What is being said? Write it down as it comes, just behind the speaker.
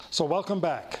So welcome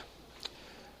back.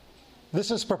 This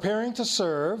is Preparing to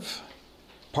Serve,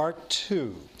 Part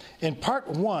 2. In Part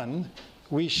 1,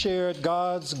 we shared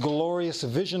God's glorious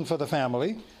vision for the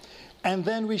family, and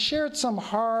then we shared some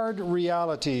hard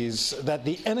realities that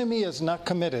the enemy is not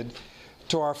committed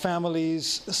to our family's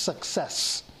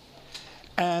success.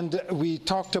 And we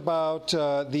talked about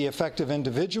the effect of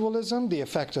individualism, the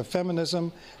effect of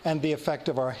feminism, and the effect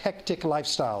of our hectic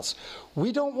lifestyles.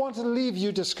 We don't want to leave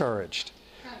you discouraged.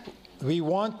 We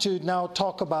want to now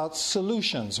talk about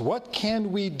solutions. What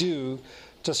can we do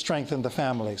to strengthen the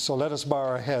family? So let us bow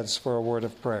our heads for a word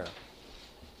of prayer.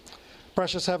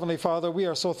 Precious Heavenly Father, we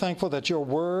are so thankful that your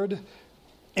word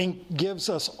gives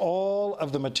us all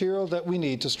of the material that we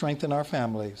need to strengthen our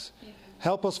families.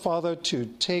 Help us, Father, to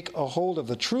take a hold of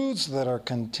the truths that are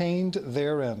contained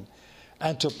therein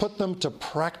and to put them to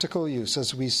practical use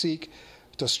as we seek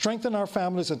to strengthen our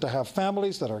families and to have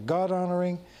families that are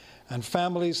God-honoring and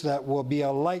families that will be a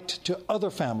light to other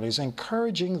families,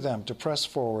 encouraging them to press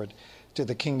forward to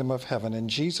the kingdom of heaven. In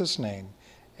Jesus' name,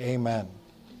 amen.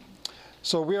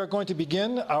 So we are going to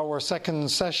begin our second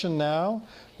session now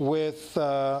with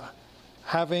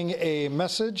having a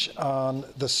message on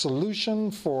the solution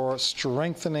for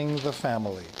strengthening the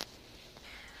family.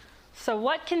 So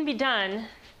what can be done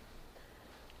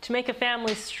to make a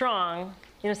family strong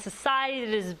in a society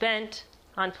that is bent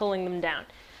on pulling them down?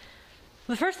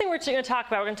 The first thing we're going to talk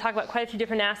about quite a few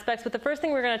different aspects, but the first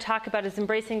thing we're going to talk about is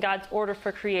embracing God's order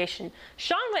for creation.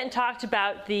 Sean went and talked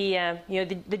about the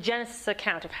Genesis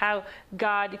account of how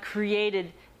God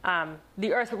created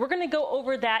the earth. But we're going to go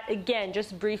over that again,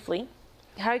 just briefly,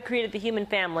 how he created the human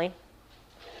family.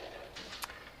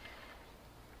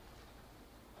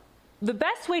 The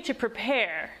best way to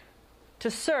prepare, to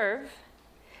serve,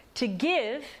 to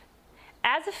give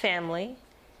as a family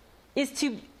is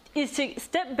to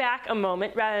step back a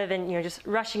moment rather than just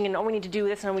rushing in, oh, we need to do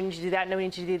this, and we need to do that, and we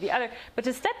need to do the other. But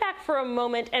to step back for a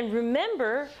moment and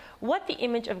remember what the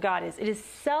image of God is. It is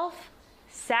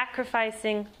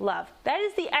self-sacrificing love. That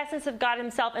is the essence of God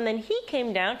himself. And then he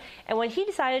came down, and when he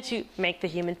decided to make the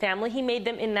human family, he made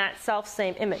them in that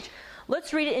self-same image.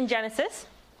 Let's read it in Genesis,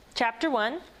 chapter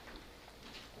 1,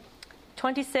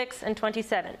 26 and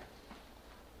 27.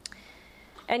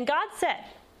 And God said,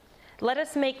 "Let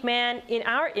us make man in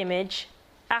our image,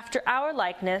 after our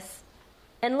likeness,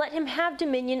 and let him have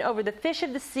dominion over the fish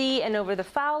of the sea, and over the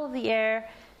fowl of the air,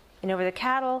 and over the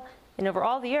cattle, and over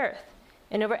all the earth,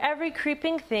 and over every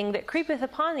creeping thing that creepeth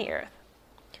upon the earth."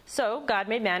 So God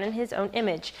made man in his own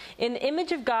image. In the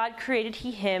image of God created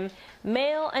he him,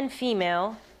 male and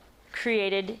female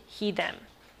created he them.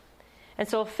 And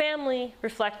so a family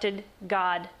reflected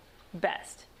God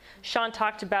best. Sean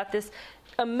talked about this.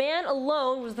 A man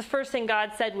alone was the first thing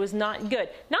God said was not good.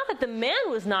 Not that the man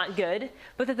was not good,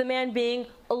 but that the man being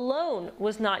alone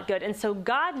was not good. And so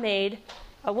God made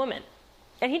a woman.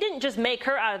 And he didn't just make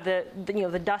her out of the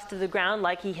dust of the ground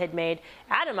like he had made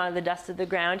Adam out of the dust of the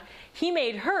ground. He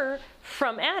made her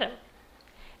from Adam.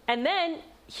 And then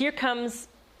here comes,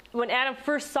 when Adam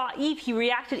first saw Eve, he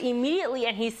reacted immediately,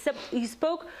 and he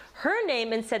spoke her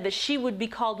name and said that she would be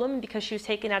called woman because she was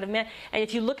taken out of man. And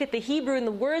if you look at the Hebrew and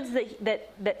the words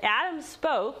that Adam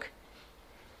spoke,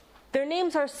 their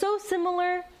names are so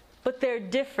similar, but they're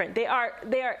different. They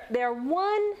are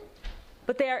one,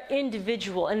 but they are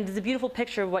individual. And it is a beautiful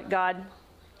picture of what God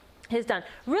has done.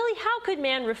 Really, how could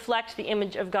man reflect the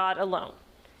image of God alone?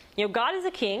 God is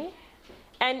a king,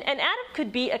 and Adam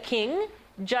could be a king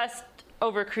just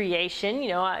over creation.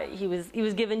 He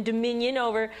was given dominion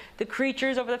over the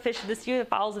creatures, over the fish of the sea, the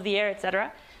fowls of the air,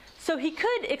 etc. So he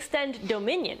could extend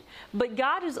dominion. But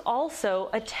God is also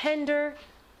a tender,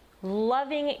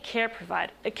 loving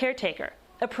caretaker,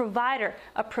 a provider,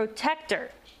 a protector,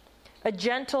 a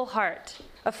gentle heart,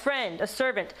 a friend, a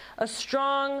servant, a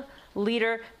strong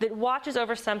leader that watches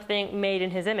over something made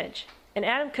in his image. And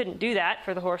Adam couldn't do that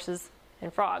for the horses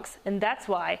and frogs. And that's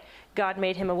why God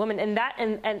made him a woman. And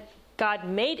God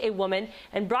made a woman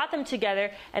and brought them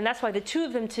together, and that's why the two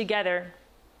of them together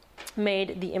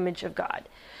made the image of God.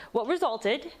 What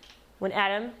resulted when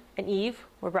Adam and Eve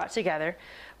were brought together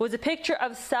was a picture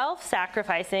of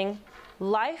self-sacrificing,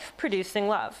 life-producing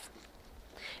love.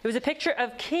 It was a picture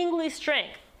of kingly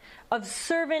strength, of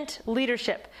servant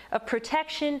leadership, of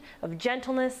protection, of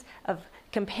gentleness, of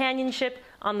companionship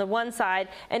on the one side,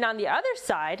 and on the other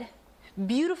side,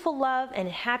 beautiful love and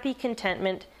happy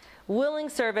contentment, willing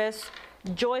service,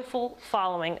 joyful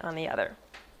following on the other.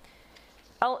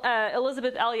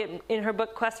 Elizabeth Elliot, in her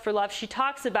book Quest for Love, she's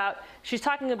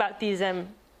talking about these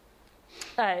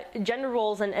gender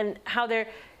roles and how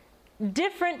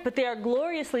different, but they are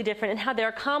gloriously different, and how they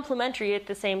are complementary at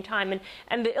the same time.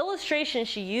 And the illustration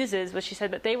she uses was, she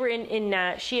said that they were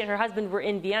she and her husband were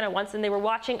in Vienna once, and they were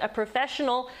watching a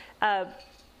professional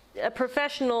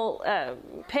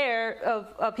pair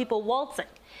of people waltzing.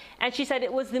 And she said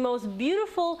it was the most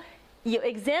beautiful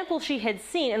example she had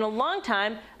seen in a long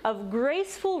time of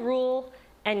graceful rule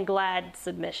and glad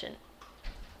submission.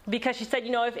 Because she said,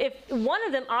 if one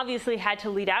of them obviously had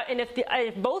to lead out, and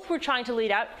if both were trying to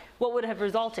lead out, what would have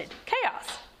resulted? Chaos.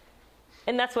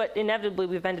 And that's what inevitably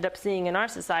we've ended up seeing in our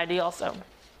society also.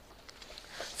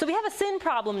 So we have a sin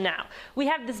problem now. We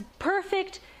have this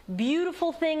perfect,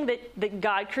 beautiful thing that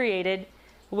God created,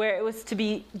 where it was to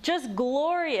be just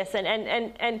glorious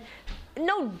and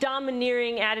no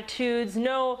domineering attitudes,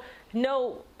 no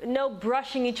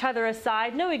brushing each other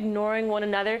aside, no ignoring one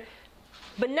another.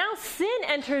 But now sin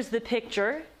enters the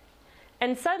picture,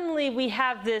 and suddenly we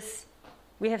have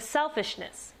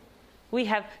selfishness. We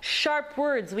have sharp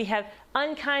words, we have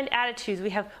unkind attitudes, we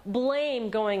have blame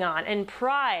going on, and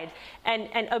pride,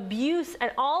 and abuse,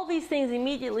 and all these things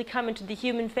immediately come into the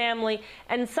human family,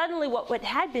 and suddenly what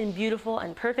had been beautiful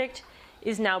and perfect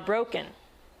is now broken.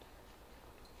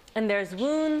 And there's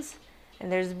wounds,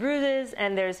 and there's bruises,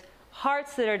 and there's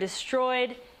hearts that are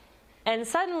destroyed, and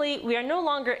suddenly we are no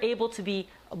longer able to be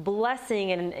a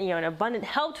blessing and an abundant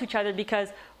help to each other because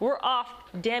we're off,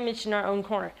 damaged in our own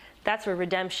corner. That's where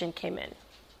redemption came in.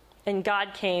 And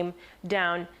God came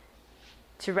down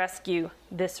to rescue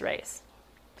this race.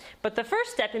 But the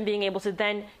first step in being able to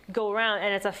then go around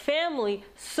and as a family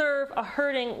serve a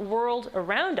hurting world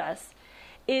around us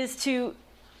is to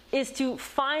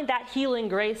find that healing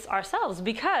grace ourselves.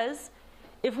 Because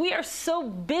if we are so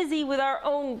busy with our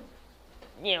own,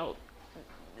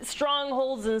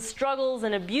 strongholds and struggles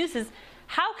and abuses,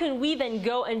 how can we then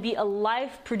go and be a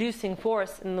life-producing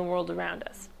force in the world around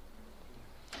us?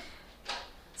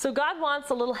 So God wants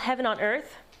a little heaven on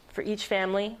earth for each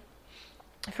family,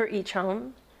 for each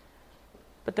home.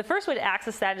 But the first way to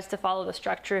access that is to follow the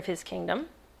structure of his kingdom,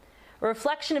 a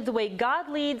reflection of the way God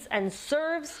leads and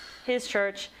serves his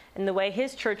church and the way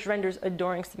his church renders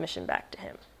adoring submission back to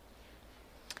him.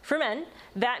 For men,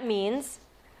 that means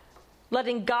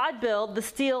letting God build the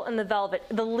steel and the velvet,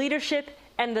 the leadership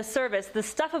and the service, the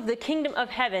stuff of the kingdom of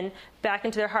heaven back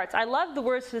into their hearts. I love the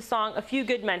words to the song, A Few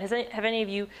Good Men. Have any of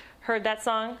you heard that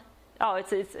song? Oh,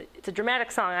 it's a dramatic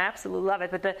song. I absolutely love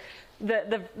it. But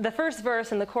the first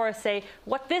verse and the chorus say,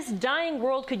 what this dying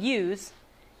world could use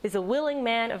is a willing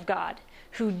man of God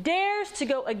who dares to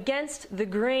go against the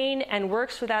grain and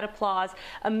works without applause,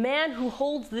 a man who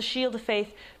holds the shield of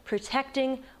faith,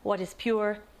 protecting what is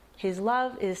pure. His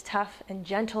love is tough and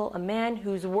gentle, a man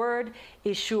whose word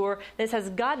is sure. And it says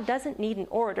God doesn't need an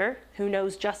orator who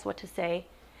knows just what to say.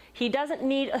 He doesn't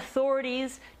need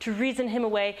authorities to reason him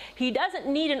away. He doesn't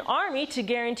need an army to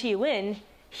guarantee a win.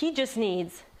 He just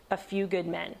needs a few good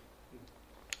men.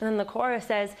 And then the chorus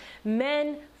says,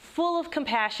 men full of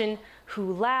compassion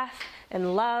who laugh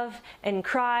and love and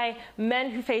cry,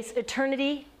 men who face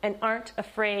eternity and aren't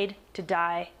afraid to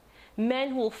die, men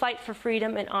who will fight for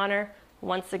freedom and honor.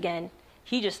 Once again,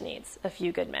 he just needs a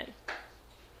few good men.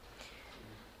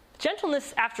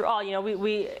 Gentleness, after all,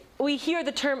 we hear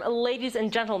the term ladies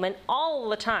and gentlemen all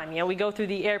the time. We go through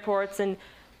the airports and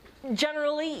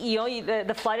generally,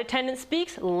 the flight attendant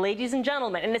speaks, ladies and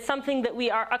gentlemen. And it's something that we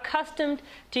are accustomed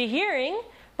to hearing,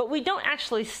 but we don't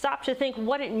actually stop to think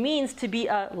what it means to be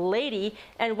a lady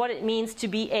and what it means to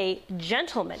be a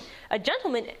gentleman.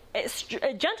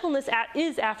 Gentleness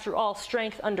is, after all,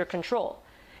 strength under control.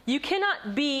 You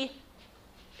cannot be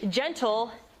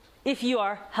gentle if you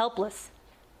are helpless,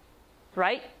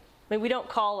 right? We don't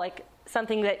call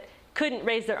something that couldn't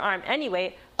raise their arm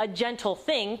anyway a gentle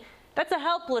thing. That's a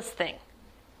helpless thing.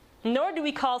 Nor do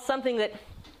we call something that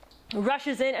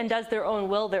rushes in and does their own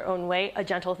will, their own way, a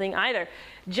gentle thing either.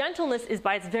 Gentleness is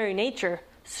by its very nature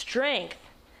strength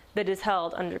that is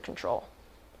held under control.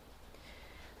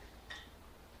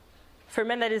 For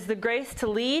men, that is the grace to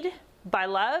lead by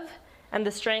love and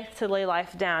the strength to lay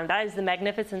life down. That is the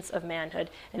magnificence of manhood,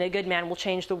 and a good man will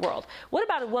change the world. What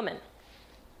about a woman?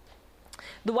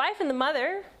 The wife and the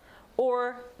mother,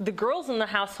 or the girls in the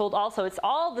household also, it's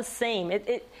all the same.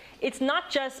 It's not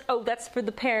just, that's for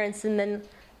the parents, and then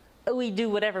we do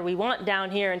whatever we want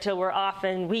down here until we're off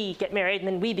and we get married and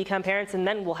then we become parents and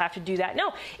then we'll have to do that.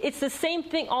 No, it's the same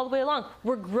thing all the way along.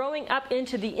 We're growing up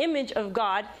into the image of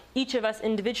God, each of us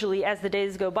individually, as the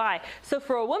days go by. So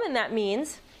for a woman, that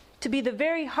means to be the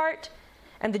very heart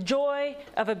and the joy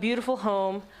of a beautiful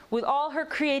home, with all her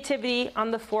creativity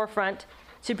on the forefront,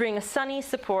 to bring a sunny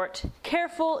support,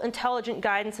 careful, intelligent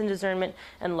guidance and discernment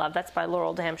and love. That's by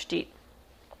Laurel Damstedt.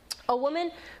 A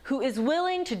woman who is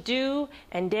willing to do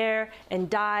and dare and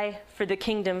die for the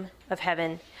kingdom of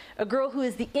heaven. A girl who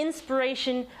is the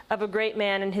inspiration of a great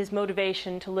man and his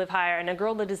motivation to live higher. And a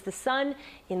girl that is the sun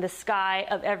in the sky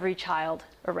of every child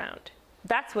around.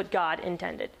 That's what God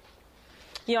intended.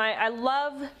 You know, I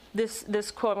love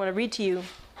this quote. I'm going to read to you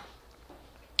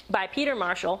by Peter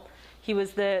Marshall. He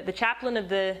was the chaplain of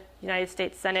the United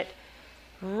States Senate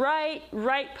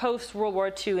right post-World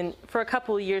War II and for a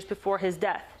couple of years before his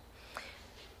death.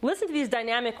 Listen to these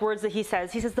dynamic words that he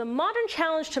says. He says, the modern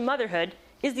challenge to motherhood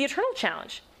is the eternal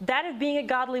challenge, that of being a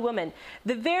godly woman.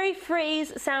 The very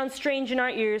phrase sounds strange in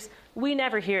our ears. We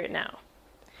never hear it now.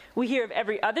 We hear of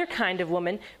every other kind of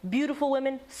woman, beautiful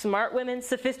women, smart women,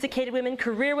 sophisticated women,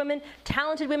 career women,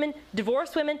 talented women,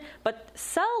 divorced women, but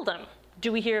seldom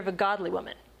do we hear of a godly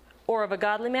woman, or of a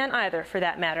godly man either, for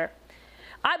that matter.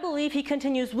 I believe he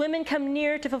continues, women come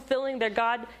nearer to fulfilling their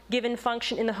God-given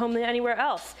function in the home than anywhere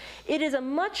else. It is a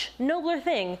much nobler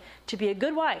thing to be a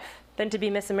good wife than to be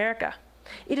Miss America.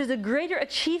 It is a greater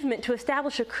achievement to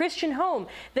establish a Christian home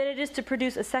than it is to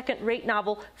produce a second-rate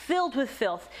novel filled with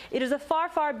filth. It is a far,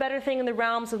 far better thing in the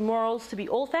realms of morals to be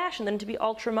old-fashioned than to be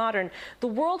ultra-modern. The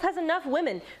world has enough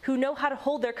women who know how to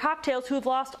hold their cocktails who have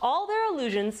lost all their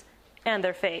illusions and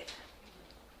their faith.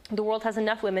 The world has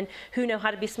enough women who know how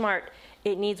to be smart.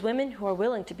 It needs women who are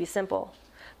willing to be simple.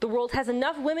 The world has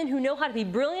enough women who know how to be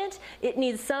brilliant. It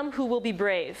needs some who will be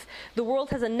brave. The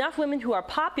world has enough women who are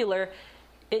popular.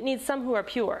 It needs some who are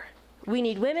pure. We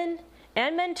need women,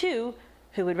 and men too,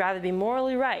 who would rather be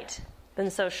morally right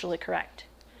than socially correct.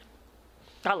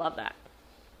 I love that.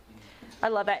 I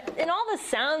love that. And all this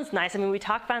sounds nice. I mean, we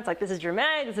talk about it, it's like, this is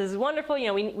dramatic, this is wonderful. You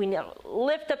know, we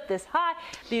lift up this high,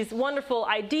 these wonderful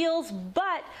ideals.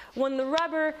 But when the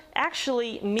rubber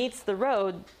actually meets the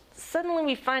road, suddenly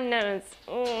we find out it's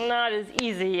not as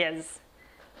easy as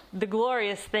the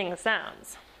glorious thing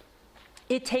sounds.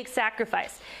 It takes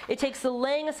sacrifice. It takes the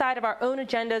laying aside of our own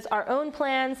agendas, our own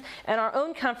plans, and our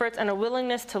own comforts, and a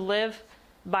willingness to live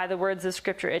by the words of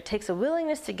Scripture. It takes a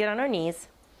willingness to get on our knees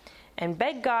and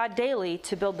beg God daily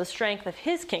to build the strength of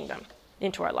His kingdom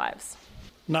into our lives.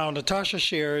 Now, Natasha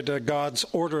shared God's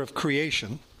order of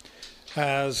creation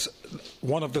as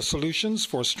one of the solutions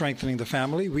for strengthening the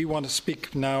family. We want to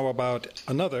speak now about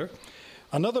another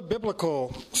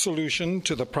biblical solution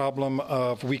to the problem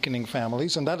of weakening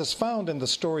families, and that is found in the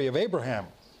story of Abraham.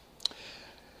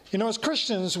 You know, as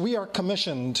Christians, we are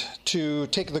commissioned to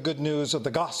take the good news of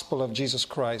the gospel of Jesus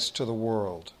Christ to the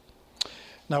world.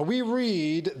 Now, we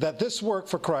read that this work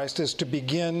for Christ is to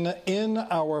begin in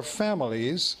our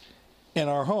families, in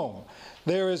our home.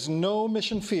 There is no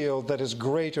mission field that is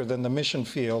greater than the mission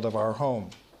field of our home.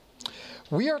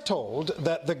 We are told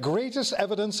that the greatest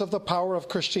evidence of the power of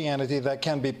Christianity that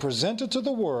can be presented to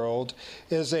the world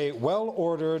is a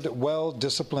well-ordered,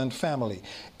 well-disciplined family.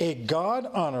 A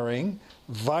God-honoring,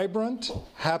 vibrant,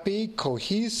 happy,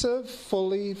 cohesive,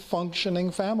 fully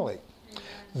functioning family.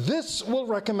 This will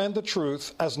recommend the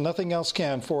truth as nothing else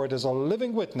can, for it is a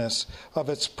living witness of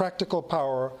its practical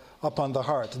power upon the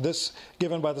heart. This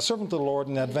given by the servant of the Lord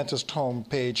in Adventist Home,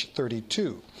 page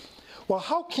 32. Well,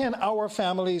 how can our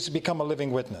families become a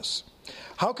living witness?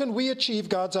 How can we achieve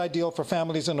God's ideal for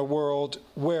families in a world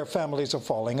where families are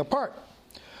falling apart?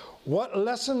 What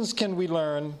lessons can we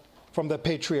learn from the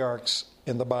patriarchs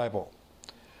in the Bible?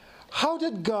 How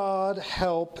did God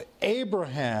help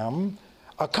Abraham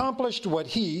accomplish what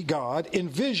he, God,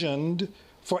 envisioned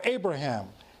for Abraham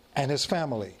and his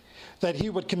family? That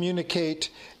he would communicate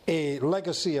a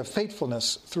legacy of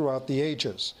faithfulness throughout the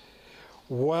ages.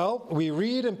 Well, we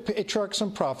read in Patriarchs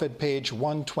and Prophet, page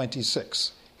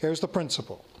 126. Here's the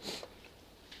principle.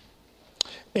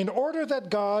 In order that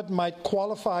God might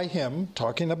qualify him,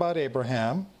 talking about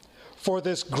Abraham, for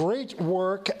this great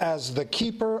work as the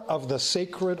keeper of the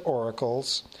sacred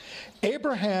oracles,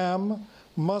 Abraham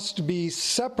must be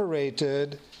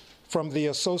separated from the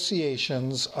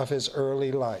associations of his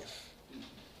early life.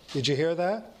 Did you hear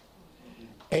that?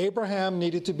 Abraham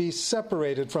needed to be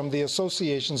separated from the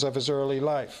associations of his early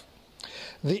life.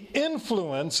 The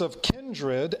influence of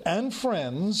kindred and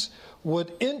friends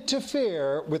would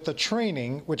interfere with the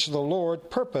training which the Lord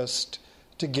purposed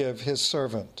to give his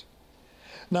servant.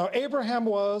 Now, Abraham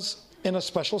was, in a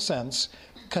special sense,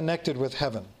 connected with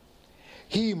heaven.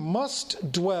 He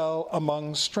must dwell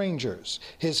among strangers.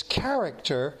 His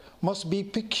character must be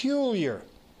peculiar,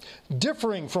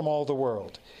 differing from all the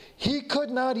world. He could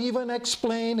not even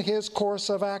explain his course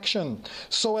of action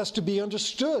so as to be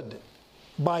understood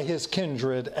by his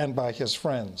kindred and by his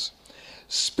friends.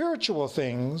 Spiritual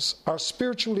things are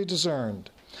spiritually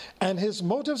discerned. and his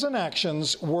motives and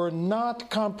actions were not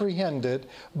comprehended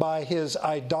by his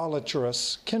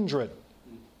idolatrous kindred.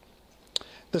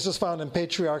 This is found in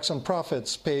Patriarchs and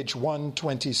Prophets, page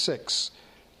 126,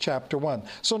 chapter 1.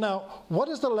 So now, what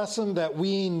is the lesson that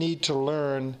we need to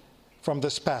learn from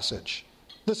this passage?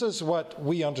 This is what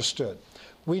we understood.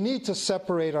 We need to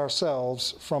separate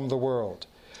ourselves from the world.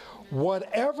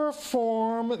 Whatever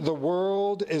form the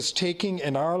world is taking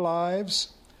in our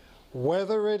lives,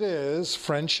 whether it is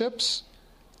friendships,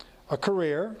 a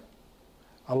career,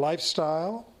 a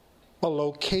lifestyle, a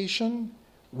location,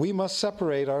 we must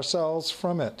separate ourselves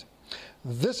from it.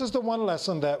 This is the one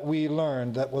lesson that we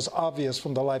learned that was obvious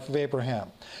from the life of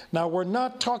Abraham. Now, we're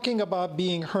not talking about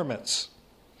being hermits.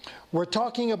 We're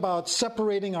talking about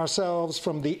separating ourselves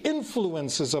from the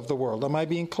influences of the world. Am I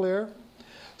being clear?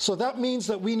 So that means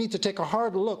that we need to take a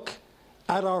hard look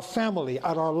at our family,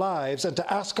 at our lives, and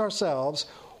to ask ourselves,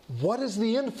 what is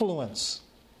the influence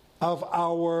of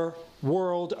our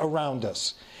world around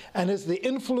us? And is the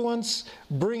influence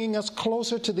bringing us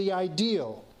closer to the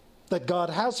ideal that God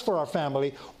has for our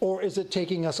family, or is it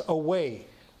taking us away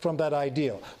from that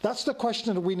ideal? That's the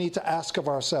question that we need to ask of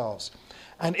ourselves.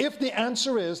 And if the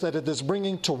answer is that it is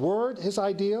bringing toward his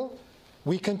ideal,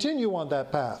 we continue on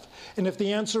that path. And if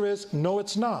the answer is no,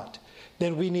 it's not,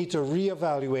 then we need to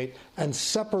reevaluate and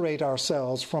separate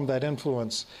ourselves from that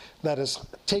influence that is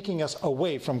taking us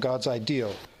away from God's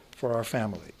ideal for our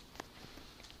family.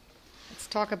 Let's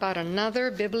talk about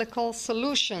another biblical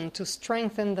solution to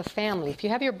strengthen the family. If you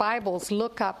have your Bibles,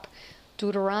 look up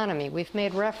Deuteronomy. We've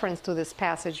made reference to this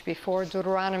passage before,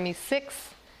 Deuteronomy 6,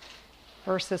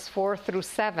 verses 4 through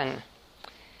 7.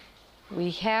 We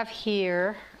have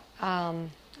here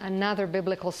another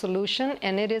biblical solution,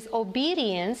 and it is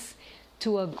obedience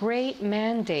to a great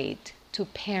mandate to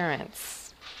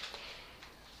parents.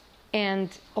 And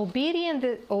obeying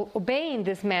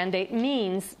this mandate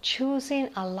means choosing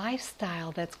a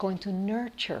lifestyle that's going to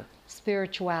nurture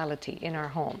spirituality in our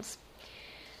homes.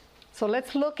 So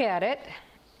let's look at it.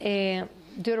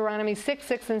 Deuteronomy 6,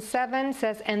 6 and 7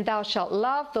 says, "And thou shalt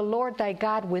love the Lord thy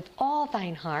God with all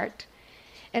thine heart,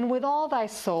 and with all thy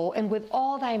soul, and with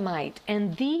all thy might.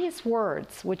 And these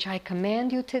words which I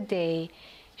command you today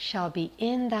shall be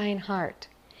in thine heart.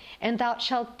 And thou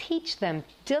shalt teach them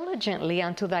diligently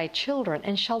unto thy children,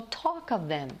 and shalt talk of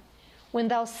them when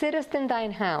thou sittest in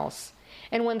thine house,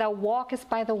 and when thou walkest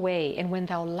by the way, and when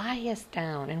thou liest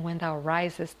down, and when thou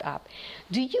risest up."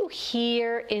 Do you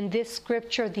hear in this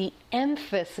scripture the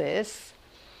emphasis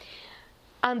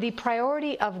on the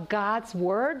priority of God's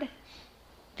word?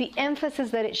 The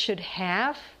emphasis that it should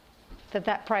have,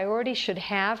 that priority should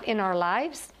have in our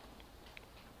lives?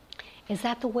 Is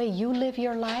that the way you live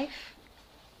your life?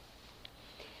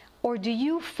 Or do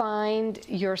you find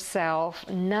yourself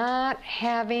not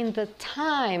having the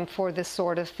time for this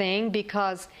sort of thing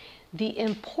because the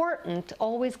important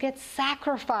always gets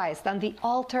sacrificed on the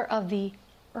altar of the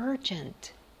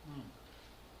urgent?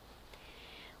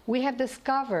 We have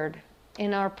discovered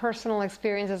in our personal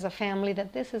experience as a family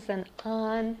that this is an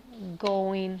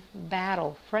ongoing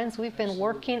battle. Friends, we've been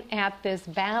working at this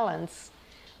balance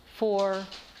for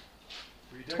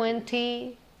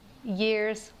 20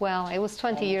 years. Well, it was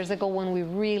 20 years ago when we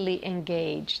really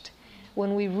engaged,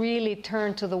 when we really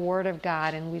turned to the Word of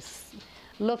God and we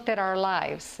looked at our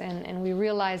lives and we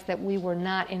realized that we were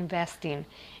not investing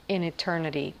in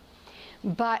eternity.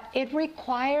 But it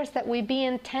requires that we be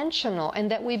intentional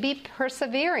and that we be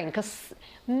persevering, because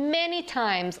many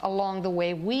times along the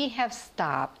way we have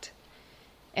stopped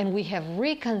and we have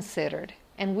reconsidered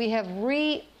and we have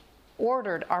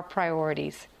reordered our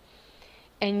priorities.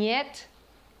 And yet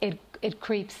it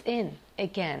creeps in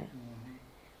again.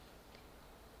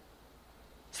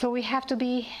 So we have to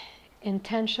be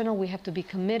intentional. We have to be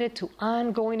committed to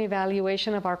ongoing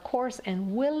evaluation of our course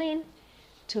and willing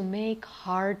to make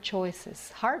hard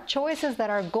choices that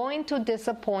are going to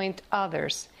disappoint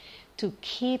others, to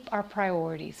keep our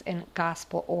priorities in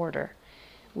gospel order.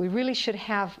 We really should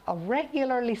have a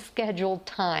regularly scheduled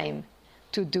time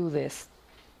to do this.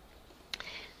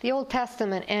 The Old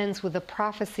Testament ends with the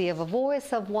prophecy of a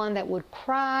voice of one that would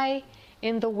cry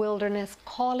in the wilderness,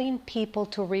 calling people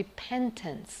to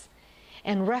repentance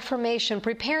and reformation,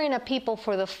 preparing a people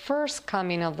for the first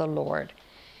coming of the Lord.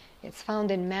 It's found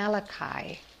in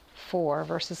Malachi 4,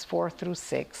 verses 4 through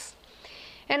 6.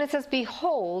 And it says,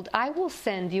 "Behold, I will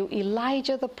send you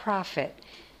Elijah the prophet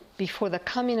before the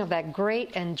coming of that great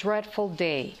and dreadful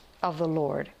day of the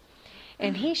Lord.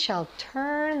 And he shall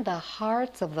turn the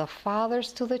hearts of the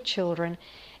fathers to the children,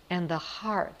 and the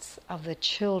hearts of the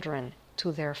children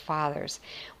to their fathers."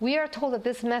 We are told that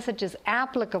this message is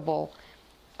applicable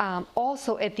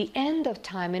also at the end of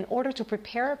time in order to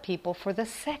prepare people for the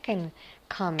second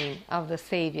coming of the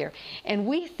Savior. And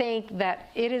we think that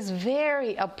it is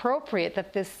very appropriate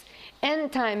that this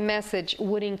end time message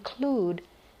would include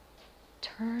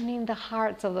turning the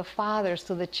hearts of the fathers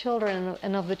to the children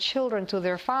and of the children to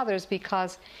their fathers,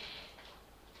 because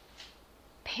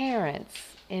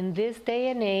parents in this day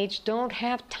and age don't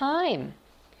have time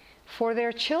for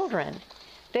their children.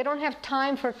 They don't have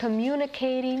time for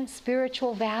communicating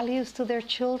spiritual values to their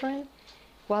children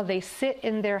while they sit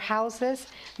in their houses.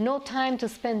 No time to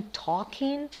spend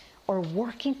talking or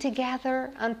working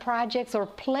together on projects or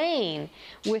playing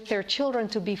with their children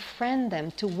to befriend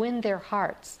them, to win their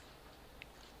hearts.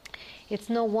 It's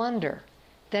no wonder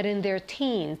that in their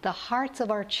teens, the hearts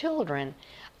of our children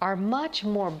are much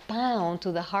more bound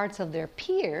to the hearts of their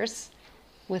peers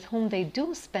with whom they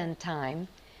do spend time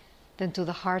than to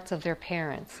the hearts of their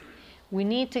parents. We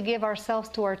need to give ourselves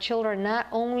to our children not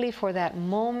only for that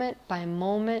moment by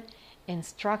moment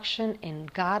instruction in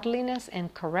godliness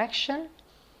and correction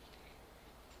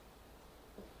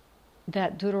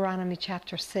that Deuteronomy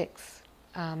chapter 6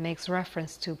 makes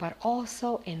reference to, but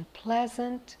also in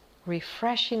pleasant,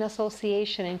 refreshing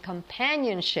association and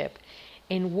companionship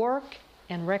in work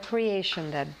and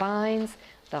recreation that binds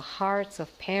the hearts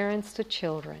of parents to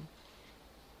children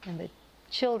and the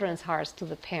children's hearts to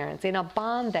the parents in a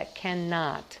bond that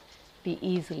cannot be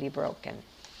easily broken.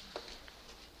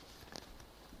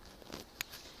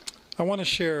 I want to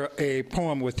share a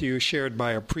poem with you shared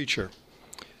by a preacher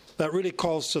that really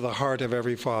calls to the heart of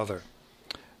every father.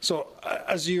 So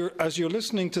as you're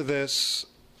listening to this,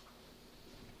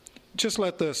 just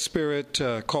let the Spirit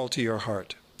call to your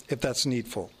heart, if that's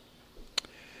needful.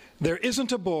 There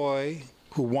isn't a boy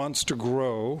who wants to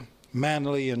grow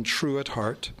manly and true at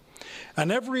heart,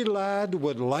 and every lad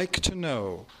would like to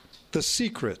know the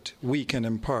secret we can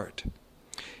impart.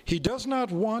 He does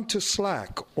not want to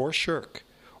slack or shirk,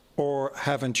 or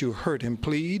haven't you heard him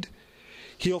plead?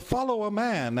 He'll follow a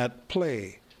man at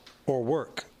play or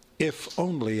work, if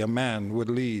only a man would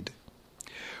lead.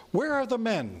 Where are the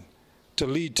men to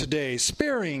lead today,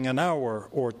 sparing an hour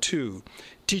or two,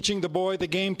 teaching the boy the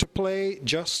game to play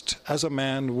just as a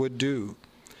man would do?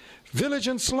 Village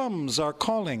and slums are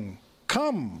calling,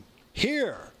 come,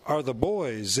 here are the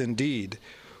boys indeed.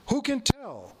 Who can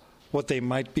tell what they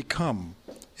might become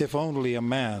if only a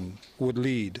man would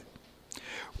lead?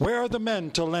 Where are the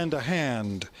men to lend a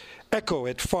hand, echo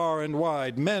it far and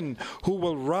wide, men who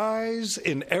will rise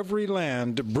in every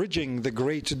land, bridging the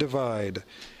great divide?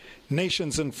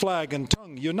 Nations and flag and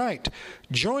tongue unite,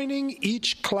 joining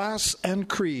each class and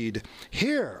creed.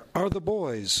 Here are the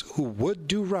boys who would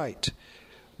do right,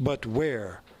 but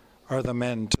where are the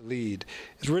men to lead?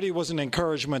 It really was an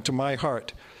encouragement to my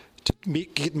heart to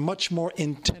make it much more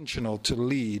intentional to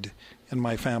lead in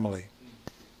my family.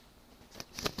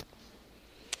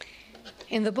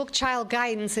 In the book Child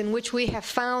Guidance, in which we have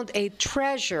found a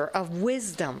treasure of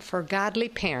wisdom for godly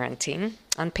parenting,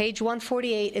 on page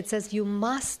 148, it says, you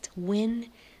must win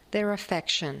their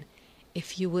affection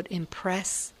if you would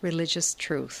impress religious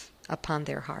truth upon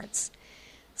their hearts.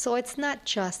 So it's not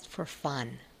just for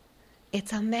fun.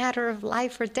 It's a matter of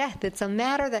life or death. It's a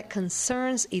matter that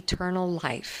concerns eternal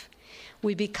life.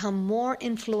 We become more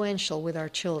influential with our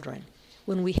children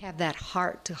when we have that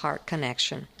heart-to-heart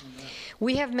connection. Mm-hmm.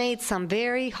 We have made some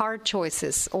very hard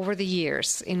choices over the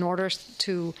years in order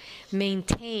to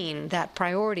maintain that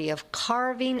priority of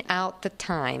carving out the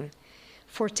time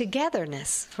for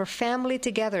togetherness, for family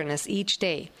togetherness each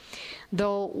day.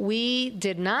 Though we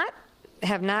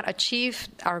have not achieved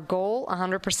our goal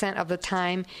 100% of the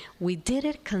time, we did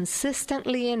it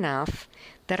consistently enough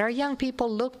that our young people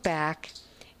look back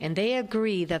and they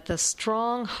agree that the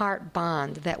strong heart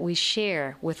bond that we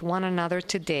share with one another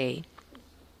today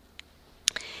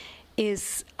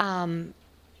is in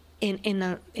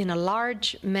a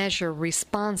large measure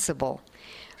responsible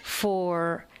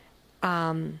for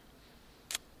spending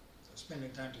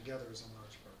time together is a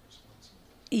large part responsible.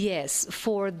 Yes,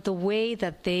 for the way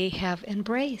that they have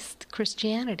embraced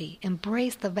Christianity,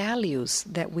 embraced the values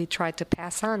that we try to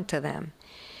pass on to them.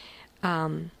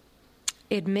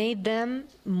 It made them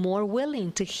more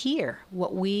willing to hear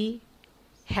what we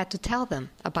had to tell them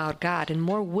about God and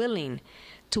more willing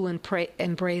to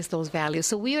embrace those values.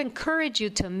 So we encourage you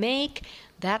to make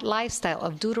that lifestyle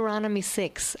of Deuteronomy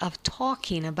 6, of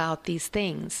talking about these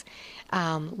things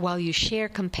while you share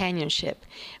companionship,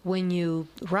 when you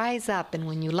rise up and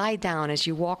when you lie down as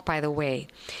you walk by the way.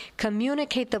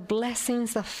 Communicate the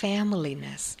blessings of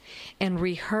familyness and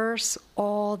rehearse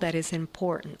all that is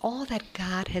important, all that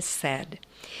God has said.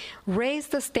 Raise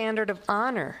the standard of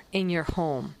honor in your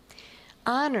home.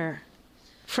 Honor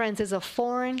friends, is a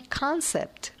foreign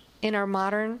concept in our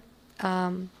modern,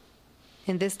 in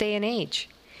this day and age.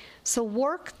 So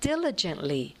work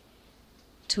diligently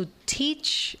to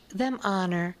teach them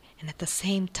honor and at the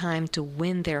same time to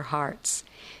win their hearts.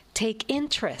 Take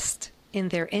interest in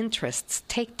their interests.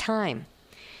 Take time.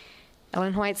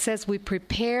 Ellen White says, we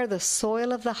prepare the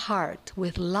soil of the heart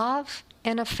with love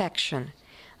and affection,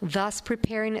 thus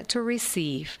preparing it to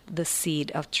receive the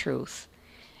seed of truth.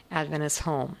 Adventist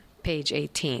Home, page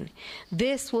 18.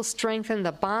 This will strengthen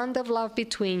the bond of love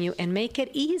between you and make it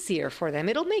easier for them.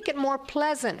 It'll make it more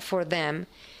pleasant for them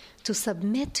to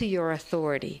submit to your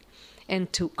authority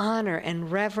and to honor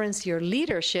and reverence your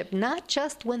leadership, not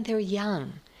just when they're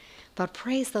young, but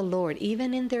praise the Lord,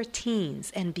 even in their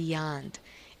teens and beyond,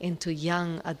 into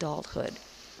young adulthood.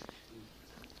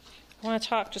 I want to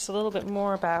talk just a little bit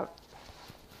more about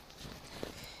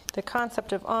the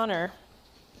concept of honor.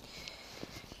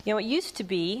 You know, it used to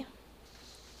be,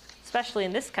 especially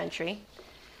in this country,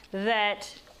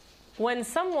 that when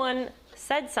someone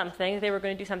said something, they were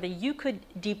going to do something, you could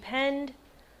depend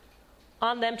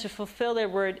on them to fulfill their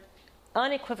word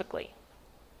unequivocally.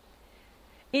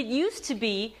 It used to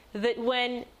be that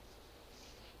when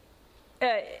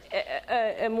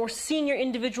a more senior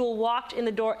individual walked in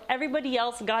the door, everybody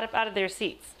else got up out of their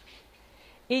seats.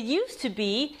 It used to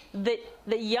be that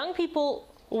young people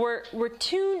were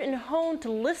tuned and honed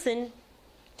to listen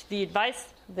to the advice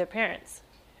of their parents.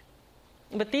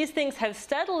 But these things have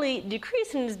steadily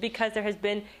decreased, and it is because there has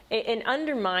been an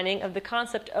undermining of the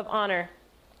concept of honor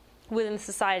within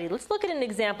society. Let's look at an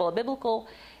example, a biblical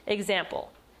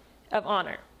example of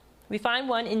honor. We find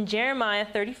one in Jeremiah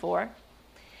 34.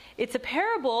 It's a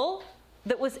parable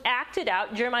that was acted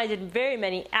out. Jeremiah did very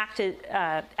many acted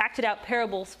out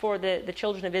parables for the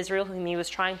children of Israel, whom he was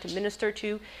trying to minister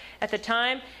to at the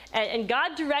time. And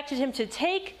God directed him to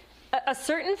take a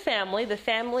certain family,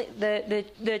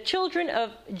 the children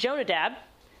of Jonadab,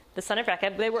 the son of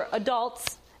Rechab. They were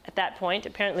adults at that point.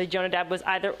 Apparently Jonadab was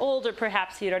either old or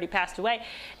perhaps he had already passed away.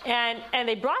 And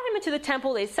they brought him into the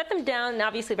temple. They set them down in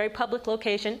obviously a very public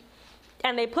location.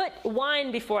 And they put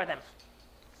wine before them.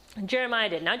 Jeremiah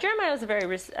did. Now, Jeremiah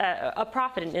was a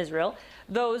prophet in Israel.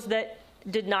 Those that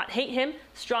did not hate him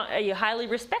highly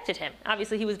respected him.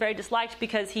 Obviously, he was very disliked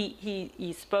because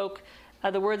he spoke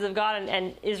the words of God,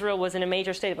 and Israel was in a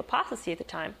major state of apostasy at the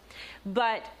time.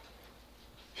 But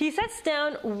he sets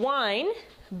down wine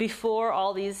before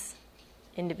all these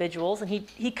individuals, and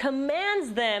he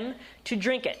commands them to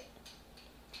drink it.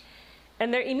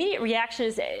 And their immediate reaction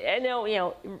is,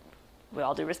 no, with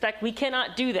all due respect, we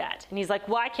cannot do that. And he's like,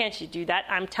 why can't you do that?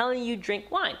 I'm telling you, drink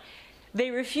wine.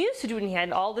 They refused to do it, and he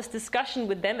had all this discussion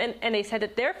with them, and they said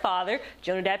that their father,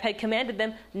 Jonadab, had commanded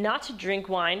them not to drink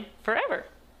wine forever.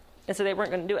 And so they weren't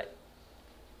going to do it.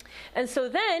 And so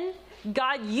then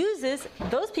God uses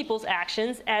those people's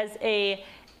actions as an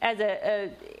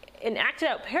acted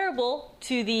out parable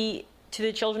to the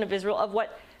children of Israel of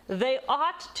what they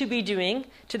ought to be doing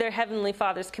to their heavenly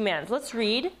Father's commands. Let's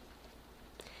read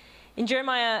in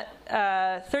Jeremiah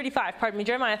 35,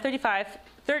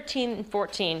 13 and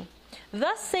 14.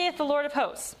 Thus saith the Lord of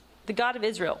hosts, the God of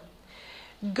Israel,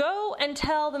 go and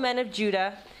tell the men of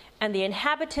Judah and the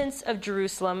inhabitants of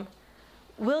Jerusalem,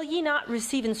 will ye not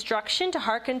receive instruction to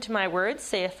hearken to my words,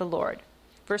 saith the Lord?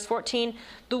 Verse 14,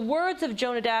 the words of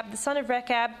Jonadab, the son of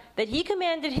Rechab, that he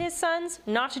commanded his sons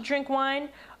not to drink wine,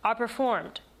 are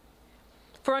performed.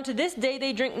 For unto this day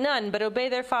they drink none, but obey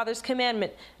their father's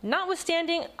commandment.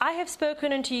 Notwithstanding, I have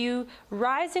spoken unto you,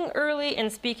 rising early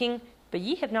and speaking, but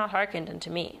ye have not hearkened unto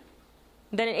me.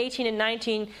 Then in 18 and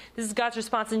 19, this is God's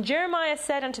response. And Jeremiah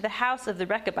said unto the house of the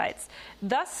Rechabites,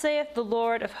 thus saith the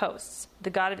Lord of hosts, the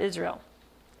God of Israel,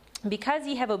 because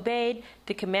ye have obeyed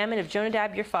the commandment of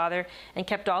Jonadab your father, and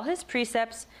kept all his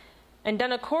precepts, and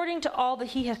done according to all that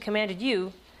he hath commanded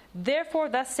you, therefore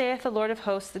thus saith the Lord of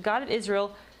hosts, the God of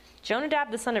Israel,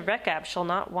 Jonadab the son of Rechab shall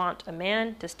not want a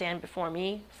man to stand before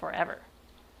me forever.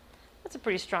 That's a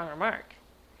pretty strong remark.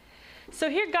 So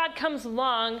here God comes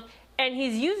along, and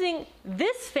he's using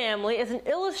this family as an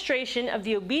illustration of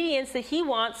the obedience that he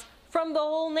wants from the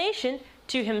whole nation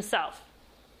to himself.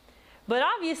 But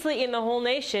obviously in the whole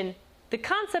nation, the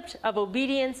concept of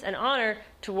obedience and honor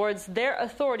towards their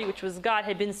authority, which was God,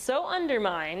 had been so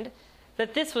undermined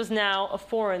that this was now a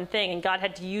foreign thing, and God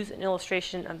had to use an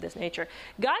illustration of this nature.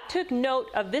 God took note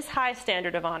of this high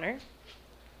standard of honor,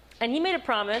 and he made a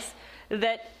promise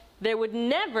that there would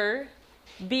never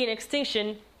be an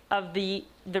extinction of the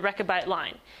Rechabite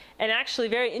line. And actually,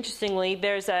 very interestingly,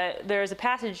 there's a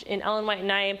passage in Ellen White,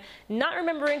 and I am not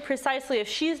remembering precisely if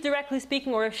she's directly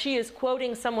speaking or if she is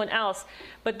quoting someone else,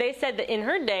 but they said that in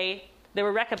her day, there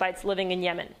were Rechabites living in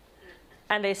Yemen,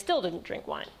 and they still didn't drink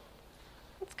wine.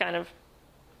 It's kind of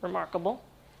remarkable.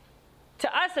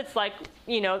 To us, it's like,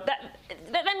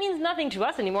 that means nothing to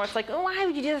us anymore. It's like, oh, why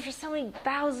would you do this for so many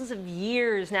thousands of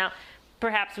years now?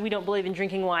 Perhaps we don't believe in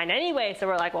drinking wine anyway, so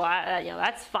we're like, well,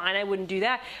 that's fine. I wouldn't do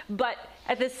that. But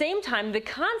at the same time, the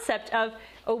concept of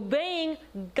obeying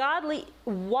godly,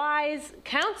 wise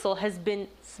counsel has been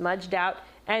smudged out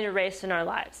and erased in our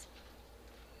lives.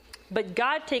 But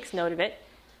God takes note of it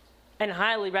and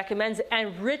highly recommends it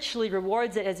and richly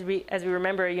rewards it, as we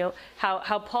remember,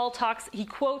 how Paul talks. He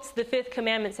quotes the 5th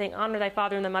commandment saying, honor thy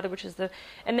father and thy mother,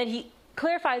 and then he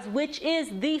clarifies which is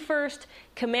the first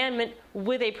commandment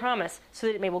with a promise, so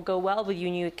that it may will go well with you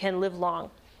and you can live long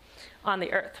on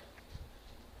the earth.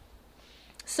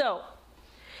 So,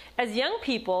 as young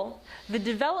people, the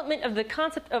development of the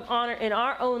concept of honor in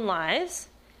our own lives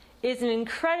is an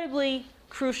incredibly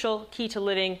crucial key to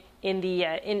living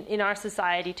in our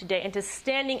society today and to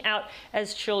standing out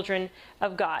as children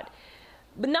of God.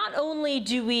 But not only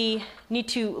do we need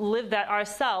to live that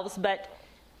ourselves, but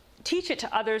teach it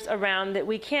to others around that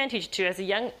we can teach it to. As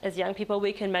young people,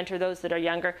 we can mentor those that are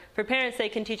younger. For parents, they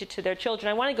can teach it to their children.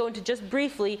 I want to go into just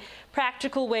briefly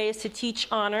practical ways to teach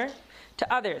honor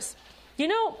to others.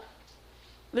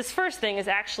 This first thing is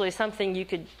actually something you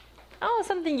can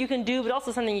do, but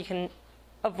also something you can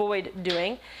avoid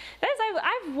doing. That is,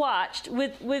 I've watched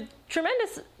with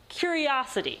tremendous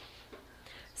curiosity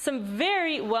some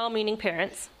very well-meaning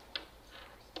parents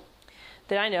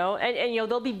that I know, and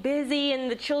they'll be busy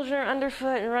and the children are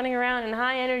underfoot and running around and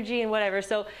high energy and whatever.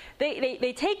 So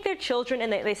they take their children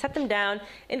and they set them down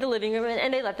in the living room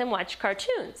and they let them watch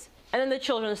cartoons. And then the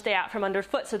children stay out from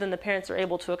underfoot, so then the parents are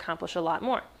able to accomplish a lot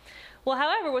more. Well,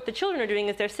 however, what the children are doing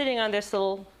is they're sitting on this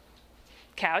little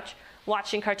couch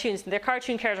watching cartoons. And their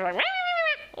cartoon characters are like,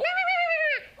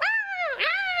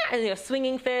 and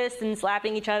swinging fists and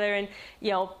slapping each other and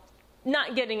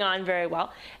not getting on very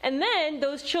well. And then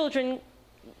those children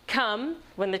come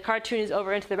when the cartoon is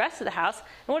over into the rest of the house,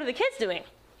 and what are the kids doing?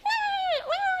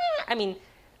 I mean,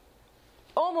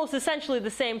 almost essentially the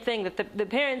same thing that the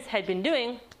parents had been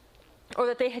doing, or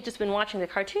that they had just been watching the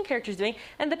cartoon characters doing,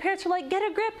 and the parents were like, get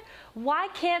a grip. Why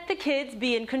can't the kids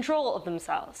be in control of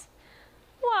themselves?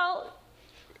 Well,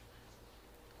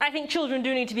 I think children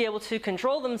do need to be able to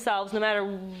control themselves no matter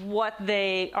what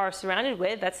they are surrounded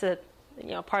with. That's a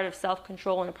part of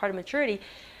self-control and a part of maturity.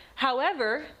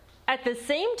 However, at the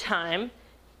same time,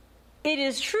 it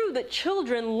is true that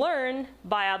children learn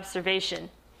by observation.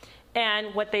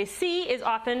 And what they see is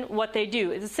often what they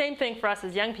do. It's the same thing for us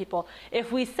as young people.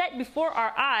 If we set before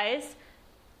our eyes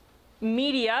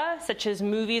media, such as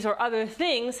movies or other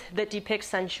things that depict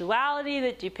sensuality,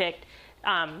 that depict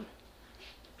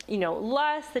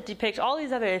lust, that depict all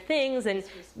these other things, and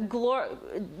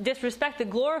disrespect, that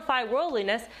glorify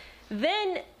worldliness,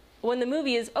 then when the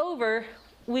movie is over,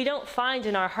 we don't find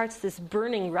in our hearts this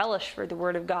burning relish for the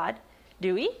Word of God,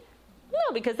 do we?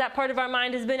 No, because that part of our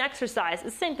mind has been exercised.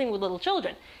 It's the same thing with little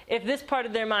children. If this part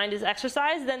of their mind is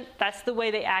exercised, then that's the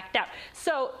way they act out.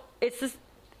 So it's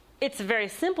a very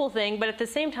simple thing, but at the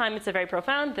same time, it's a very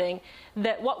profound thing,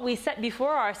 that what we set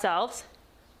before ourselves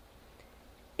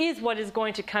is what is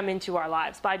going to come into our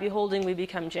lives. By beholding, we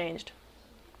become changed.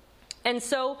 And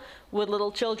so, with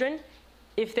little children,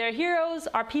 if their heroes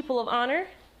are people of honor,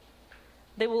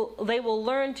 they will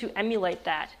learn to emulate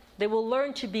that. They will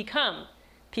learn to become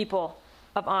people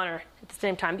of honor at the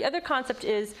same time. The other concept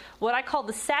is what I call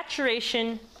the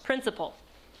saturation principle.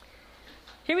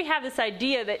 Here we have this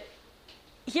idea that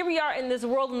here we are in this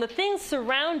world, and the things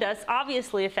surround us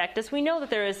obviously affect us. We know that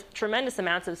there is tremendous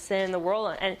amounts of sin in the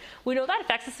world, and we know that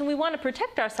affects us, and we want to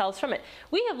protect ourselves from it.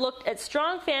 We have looked at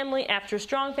strong family after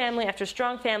strong family after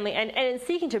strong family, and in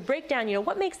seeking to break down,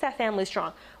 what makes that family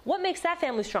strong? What makes that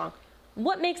family strong?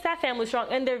 What makes that family strong?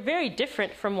 And they're very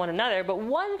different from one another, but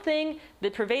one thing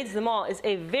that pervades them all is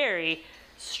a very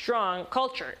strong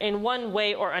culture in one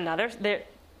way or another. They're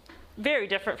very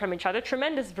different from each other,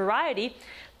 tremendous variety,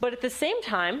 but at the same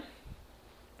time,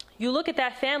 you look at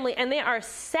that family and they are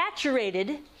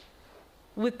saturated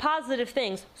with positive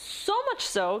things, so much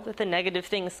so that the negative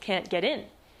things can't get in.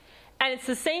 And it's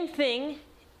the same thing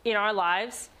in our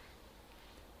lives.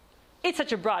 It's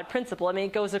such a broad principle. I mean,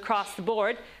 it goes across the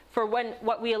board. For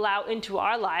what we allow into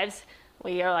our lives,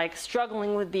 we are like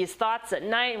struggling with these thoughts at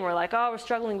night, and we're like, oh, we're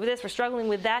struggling with this, we're struggling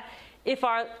with that. If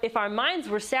our minds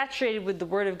were saturated with the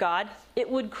Word of God, it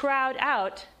would crowd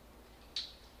out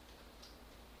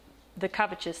the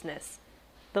covetousness,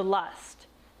 the lust,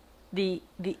 the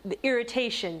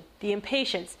irritation, the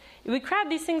impatience. We crowd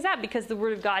these things out because the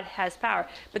Word of God has power.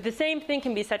 But the same thing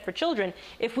can be said for children.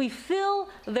 If we fill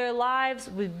their lives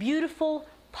with beautiful,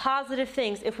 positive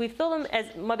things, if we fill them,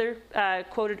 as Mother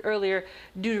quoted earlier,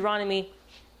 Deuteronomy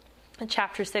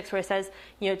chapter 6, where it says,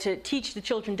 to teach the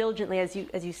children diligently as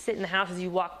you sit in the house, as you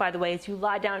walk by the way, as you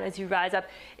lie down, as you rise up.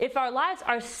 If our lives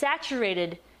are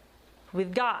saturated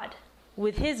with God,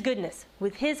 with His goodness,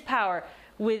 with His power,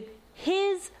 with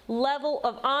His level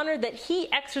of honor that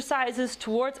He exercises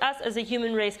towards us as a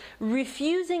human race,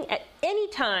 refusing at any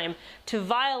time to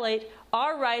violate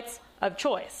our rights of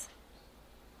choice,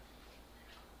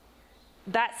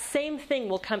 that same thing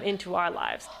will come into our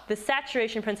lives. The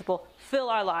saturation principle, fill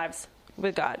our lives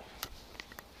with God.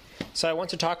 So I want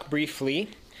to talk briefly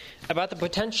about the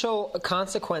potential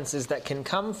consequences that can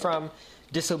come from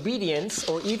disobedience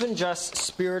or even just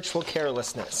spiritual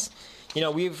carelessness.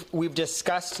 We've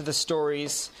discussed the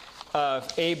stories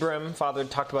of Abram. Father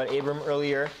talked about Abram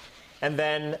earlier, and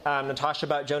then Natasha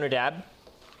about Jonadab.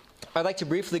 I'd like to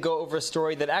briefly go over a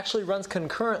story that actually runs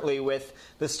concurrently with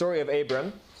the story of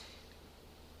Abram.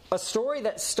 A story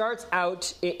that starts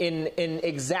out in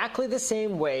exactly the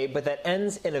same way, but that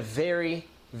ends in a very,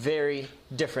 very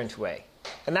different way.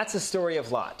 And that's the story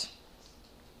of Lot.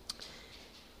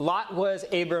 Lot was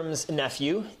Abram's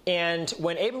nephew, and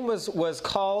when Abram was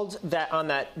called on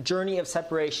that journey of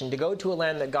separation to go to a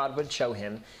land that God would show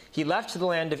him, he left the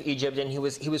land of Egypt, and he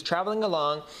was traveling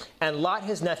along, and Lot,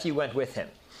 his nephew, went with him.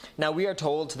 Now we are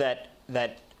told that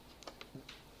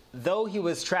though he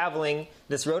was traveling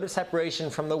this road of separation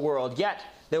from the world, yet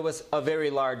there was a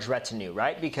very large retinue,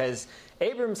 right? Because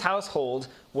Abram's household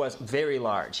was very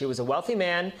large. He was a wealthy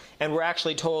man, and we're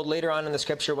actually told later on in the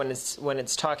scripture when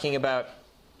it's talking about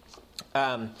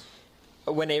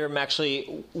when Abram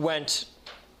actually went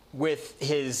with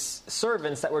his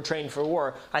servants that were trained for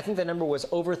war, I think the number was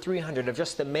over 300 of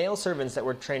just the male servants that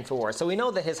were trained for war. So we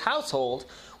know that his household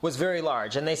was very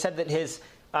large, and they said that his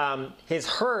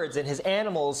herds and his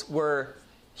animals were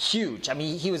huge. I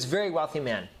mean, he was a very wealthy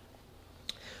man.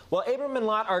 Well, Abram and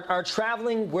Lot are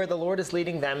traveling where the Lord is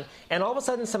leading them, and all of a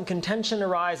sudden some contention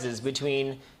arises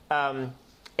between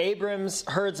Abram's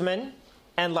herdsmen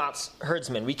and Lot's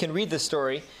herdsmen. We can read the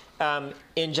story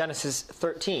in Genesis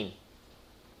 13.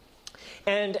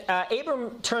 And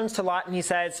Abram turns to Lot and he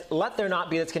says, "Let there not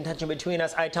be this contention between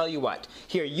us. I tell you what.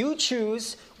 Here, you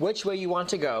choose which way you want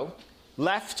to go,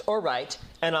 left or right,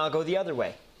 and I'll go the other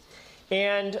way."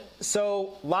 And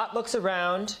so Lot looks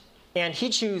around and he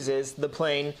chooses the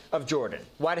plain of Jordan.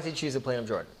 Why does he choose the plain of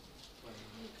Jordan?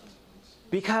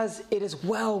 Because it is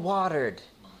well watered.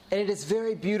 And it is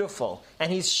very beautiful,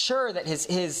 and he's sure that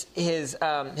his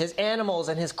animals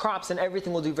and his crops and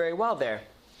everything will do very well there.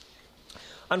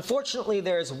 Unfortunately,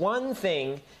 there is one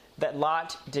thing that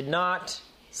Lot did not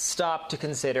stop to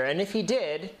consider, and if he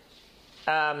did,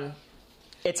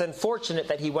 it's unfortunate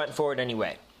that he went forward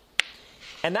anyway.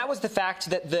 And that was the fact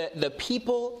that the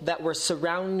people that were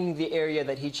surrounding the area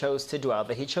that he chose to dwell,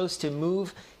 that he chose to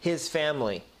move his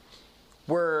family,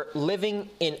 were living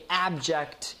in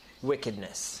abject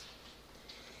wickedness.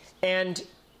 And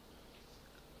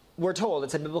we're told,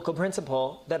 it's a biblical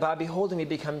principle, that by beholding we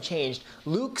become changed.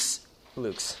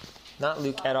 Not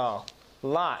Luke at all,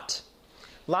 Lot's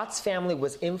family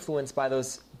was influenced by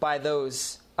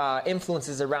those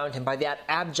influences around him, by that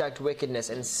abject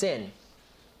wickedness and sin.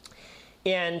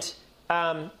 And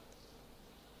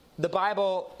the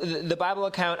Bible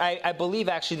account, I believe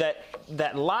actually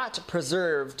that Lot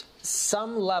preserved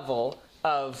some level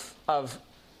of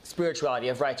spirituality,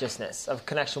 of righteousness, of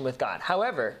connection with God.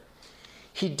 However,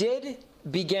 he did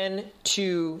begin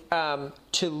to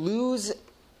lose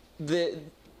the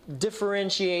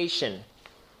differentiation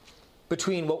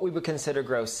between what we would consider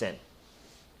gross sin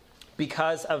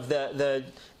because of the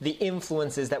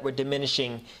influences that were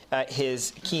diminishing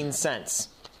his keen sense.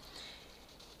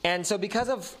 And so because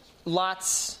of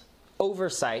Lot's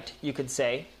oversight, you could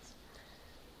say,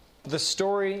 the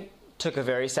story took a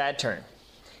very sad turn.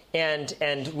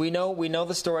 And we know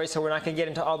the story, so we're not going to get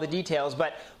into all the details.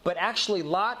 But actually,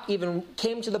 Lot even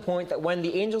came to the point that when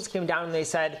the angels came down and they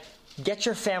said, "Get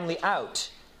your family out,"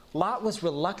 Lot was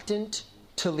reluctant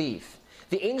to leave.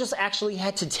 The angels actually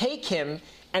had to take him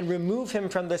and remove him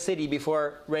from the city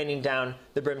before raining down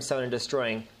the brimstone and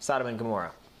destroying Sodom and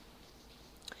Gomorrah.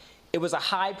 It was a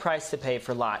high price to pay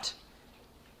for Lot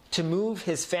to move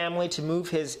his family, to move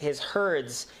his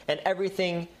herds and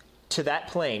everything to that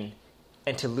plain,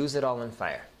 and to lose it all in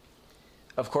fire.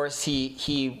 Of course,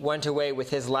 he went away with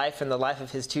his life and the life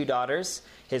of his 2 daughters.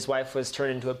 His wife was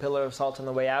turned into a pillar of salt on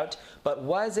the way out. But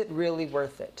was it really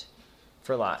worth it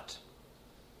for Lot?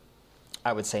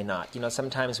 I would say not.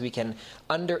 Sometimes we can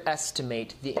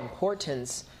underestimate the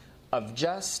importance of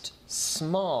just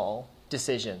small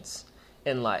decisions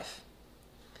in life.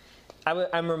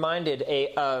 I'm reminded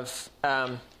of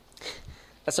a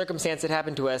circumstance that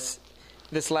happened to us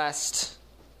this last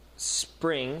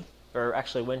spring, or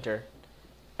actually winter,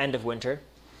 end of winter,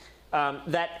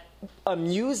 that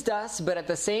amused us, but at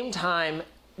the same time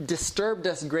disturbed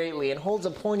us greatly and holds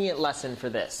a poignant lesson for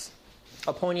this,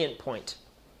 a poignant point.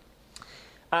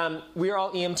 We are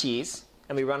all EMTs,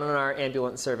 and we run on our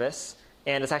ambulance service,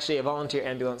 and it's actually a volunteer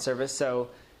ambulance service, so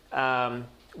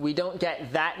we don't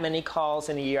get that many calls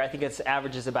in a year. I think it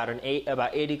averages about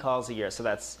 80 calls a year, so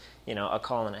that's a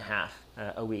call and a half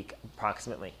a week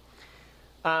approximately.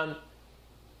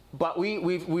 But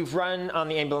we've run on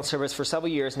the ambulance service for several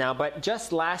years now, but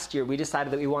just last year we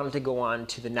decided that we wanted to go on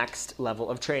to the next level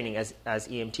of training as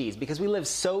EMTs, because we live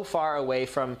so far away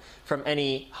from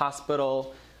any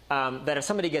hospital that if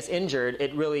somebody gets injured,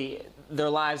 their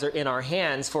lives are in our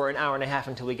hands for an hour and a half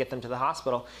until we get them to the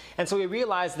hospital. And so we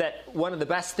realized that one of the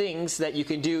best things that you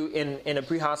can do in a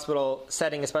pre-hospital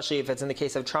setting, especially if it's in the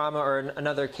case of trauma or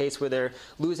another case where they're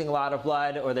losing a lot of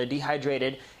blood or they're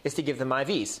dehydrated, is to give them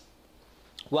IVs.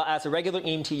 Well, as a regular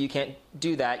EMT, you can't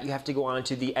do that. You have to go on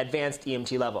to the advanced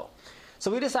EMT level. So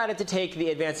we decided to take the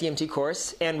advanced EMT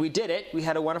course, and we did it. We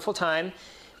had a wonderful time.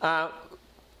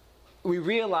 We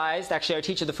realized, actually our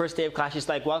teacher the first day of class, she's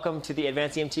like, welcome to the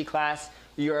advanced EMT class.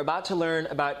 You're about to learn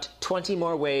about 20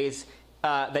 more ways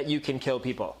that you can kill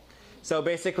people. So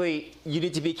basically, you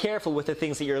need to be careful with the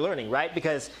things that you're learning, right?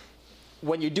 Because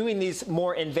when you're doing these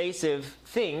more invasive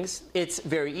things, it's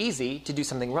very easy to do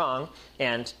something wrong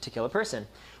and to kill a person.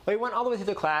 Well, we went all the way through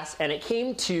the class, and it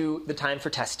came to the time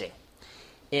for testing.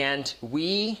 And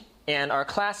we and our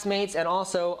classmates and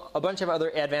also a bunch of other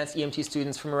advanced EMT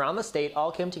students from around the state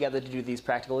all came together to do these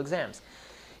practical exams.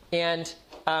 And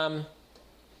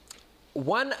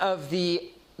one of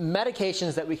the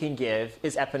medications that we can give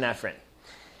is epinephrine.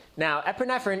 Now,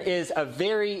 epinephrine is a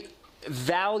very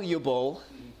valuable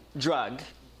drug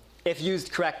if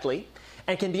used correctly,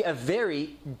 and can be a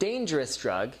very dangerous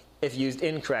drug if used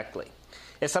incorrectly.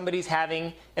 If somebody's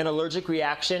having an allergic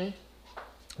reaction,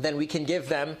 then we can give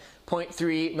them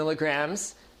 0.3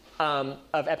 milligrams of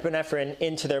epinephrine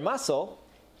into their muscle,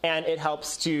 and it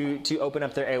helps to open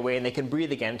up their airway, and they can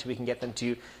breathe again until we can get them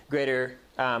to greater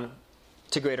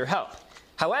health.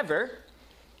 However,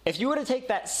 if you were to take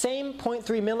that same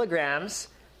 0.3 milligrams,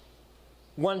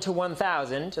 1 to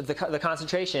 1,000 of the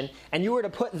concentration, and you were to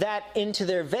put that into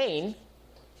their vein,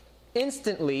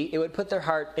 instantly it would put their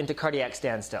heart into cardiac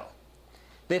standstill.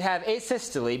 They'd have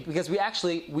asystole, because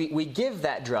we give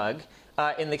that drug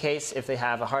in the case if they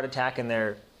have a heart attack and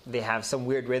they have some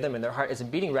weird rhythm and their heart isn't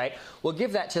beating right. We'll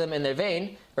give that to them in their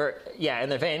vein,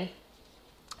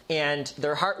 and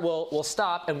their heart will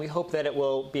stop, and we hope that it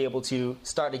will be able to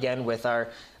start again with our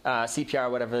CPR,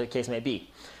 whatever the case may be.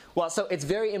 Well, so it's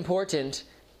very important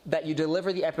that you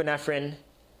deliver the epinephrine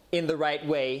in the right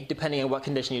way, depending on what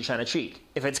condition you're trying to treat.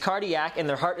 If it's cardiac and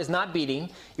their heart is not beating,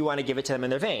 you want to give it to them in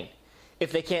their vein.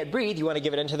 If they can't breathe, you want to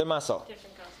give it into their muscle.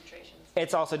 Different concentrations.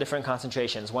 It's also different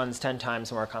concentrations. One's 10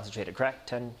 times more concentrated, correct?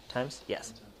 10 times?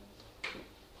 Yes.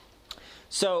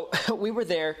 So we were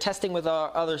there testing with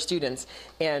our other students,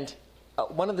 and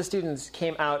one of the students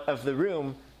came out of the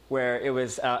room where it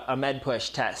was a med push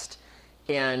test.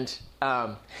 And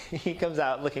he comes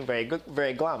out looking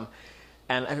very glum.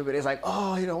 And everybody's like,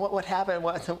 oh, what happened?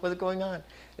 What's going on? And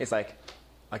he's like,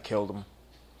 I killed him.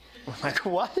 I'm like,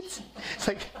 what? It's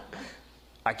like,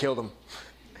 I killed him.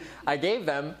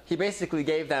 He basically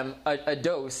gave them a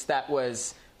dose that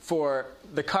was for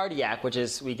the cardiac, which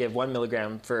is we give 1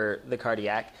 milligram for the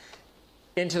cardiac,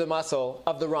 into the muscle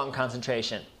of the wrong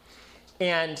concentration.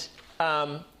 And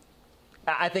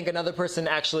I think another person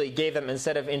actually gave them,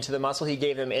 instead of into the muscle, he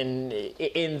gave them in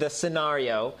the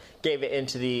scenario, gave it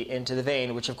into the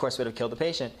vein, which of course would have killed the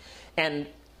patient. And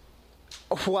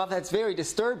while that's very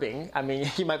disturbing, I mean,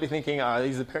 you might be thinking, oh,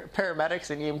 these are paramedics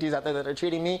and EMTs out there that are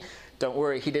treating me. Don't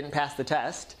worry, he didn't pass the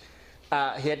test.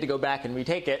 He had to go back and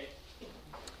retake it.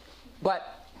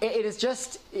 But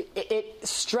it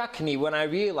struck me when I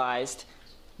realized,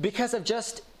 because of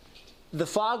just the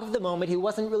fog of the moment, he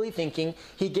wasn't really thinking.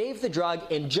 He gave the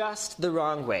drug in just the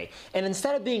wrong way. And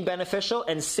instead of being beneficial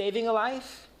and saving a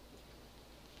life,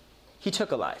 he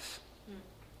took a life.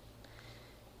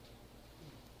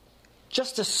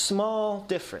 Just a small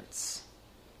difference,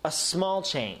 a small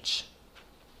change.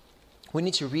 We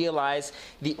need to realize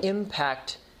the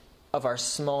impact of our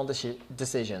small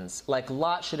decisions. Like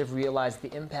Lot should have realized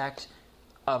the impact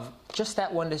of just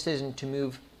that one decision to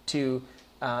move to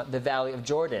the Valley of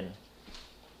Jordan.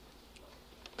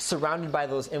 surrounded by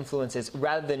those influences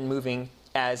rather than moving,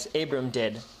 as Abram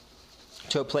did,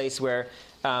 to a place where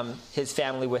his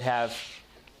family would have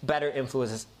better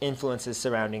influences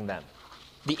surrounding them.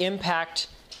 The impact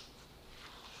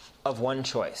of one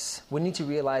choice. We need to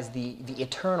realize the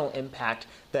eternal impact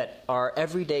that our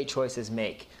everyday choices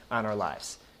make on our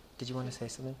lives. Did you want to say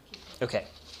something? Okay.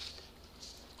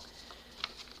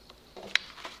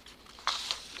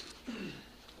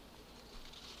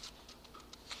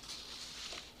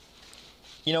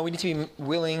 You know, we need to be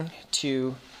willing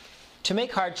to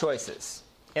make hard choices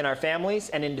in our families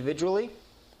and individually.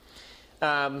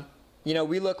 You know,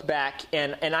 we look back,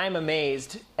 and I'm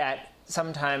amazed at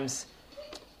sometimes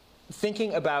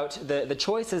thinking about the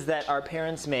choices that our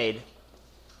parents made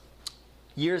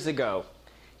years ago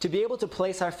to be able to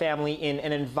place our family in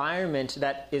an environment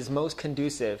that is most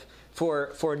conducive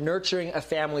for nurturing a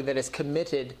family that is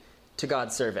committed to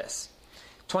God's service.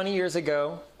 20 years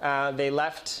ago, they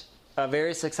left a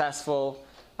very successful,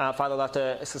 father left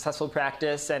a successful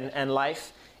practice and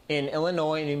life in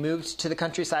Illinois, and he moved to the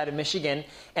countryside of Michigan.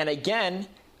 And again,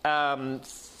 13,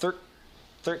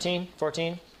 14?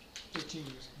 13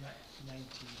 years, 19.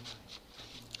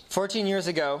 14 years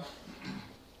ago,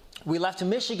 we left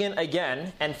Michigan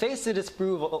again and faced the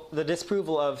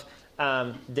disapproval of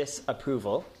those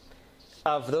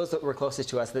that were closest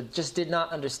to us that just did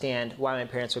not understand why my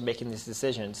parents were making these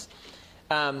decisions.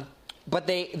 But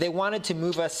they wanted to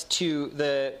move us to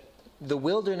the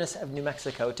wilderness of New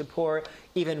Mexico to pour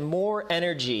even more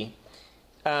energy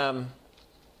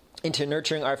into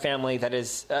nurturing our family that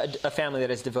is a family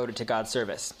that is devoted to God's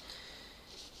service.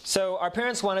 So our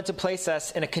parents wanted to place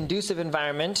us in a conducive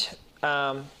environment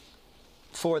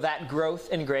for that growth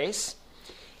and grace.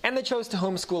 And they chose to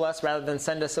homeschool us rather than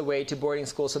send us away to boarding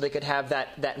school so they could have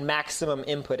that maximum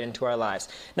input into our lives.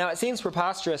 Now, it seems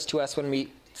preposterous to us when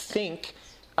we think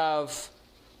of,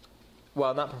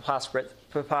 well, not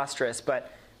preposterous,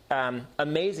 but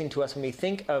amazing to us when we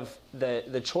think of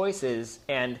the choices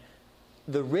and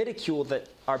the ridicule that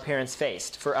our parents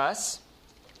faced for us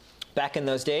back in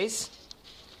those days.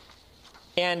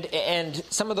 And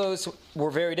some of those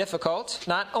were very difficult,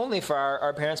 not only for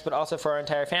our parents, but also for our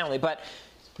entire family. But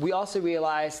we also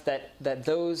realized that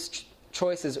those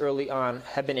choices early on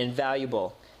have been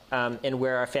invaluable in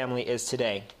where our family is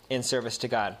today in service to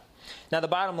God. Now, the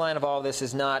bottom line of all of this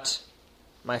is not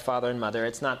my father and mother.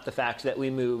 It's not the fact that we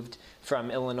moved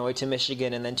from Illinois to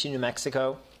Michigan and then to New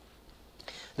Mexico.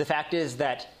 The fact is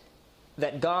that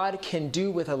God can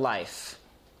do with a life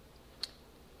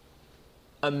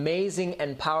amazing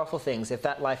and powerful things if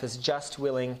that life is just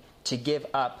willing to give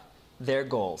up their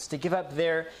goals, to give up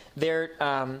their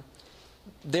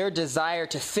desire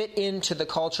to fit into the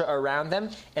culture around them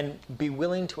and be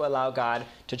willing to allow God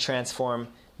to transform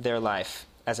their life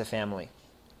as a family.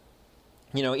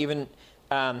 You know, even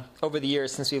over the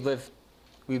years since we've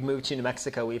moved to New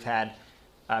Mexico, we've had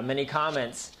many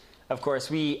comments. Of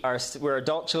course, we're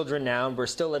adult children now, and we're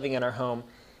still living in our home.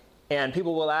 And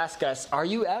people will ask us, "Are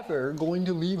you ever going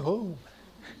to leave home?"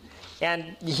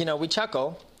 And, you know, we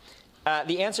chuckle.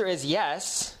 The answer is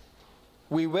yes.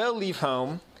 We will leave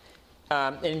home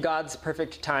in God's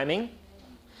perfect timing.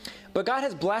 But God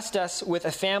has blessed us with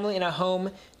a family and a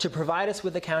home to provide us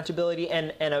with accountability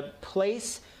and a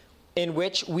place in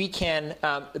which we can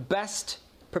best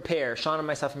prepare, Sean and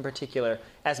myself in particular,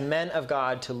 as men of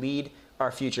God to lead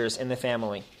our futures in the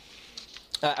family.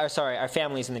 Our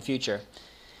families in the future.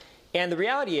 And the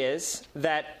reality is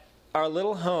that our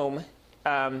little home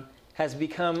has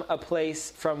become a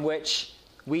place from which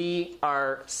we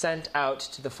are sent out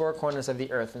to the four corners of the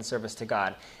earth in service to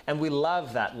God. And we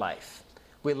love that life.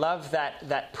 We love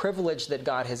that privilege that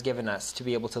God has given us to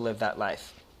be able to live that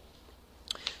life.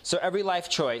 So every life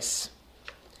choice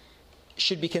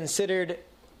should be considered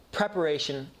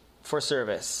preparation for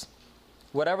service.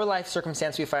 Whatever life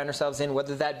circumstance we find ourselves in,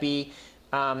 whether that be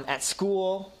at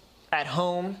school, at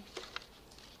home,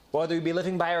 whether we be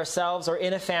living by ourselves or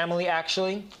in a family,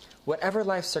 actually, whatever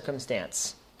life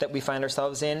circumstance that we find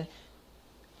ourselves in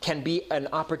can be an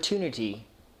opportunity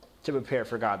to prepare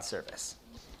for God's service.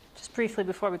 Just briefly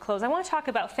before we close, I want to talk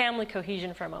about family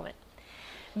cohesion for a moment.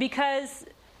 Because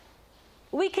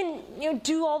we can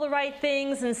do all the right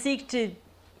things and seek to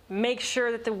make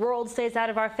sure that the world stays out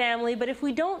of our family, but if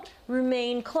we don't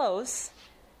remain close,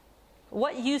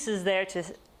 what use is there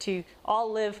to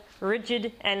all live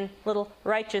rigid and little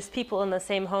righteous people in the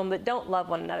same home that don't love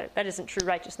one another? That isn't true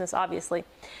righteousness, obviously.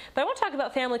 But I want to talk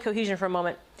about family cohesion for a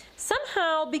moment.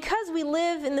 Somehow, because we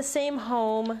live in the same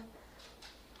home,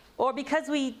 or because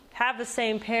we have the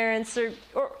same parents,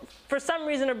 or for some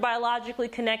reason are biologically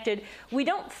connected, we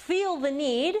don't feel the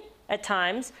need at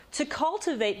times to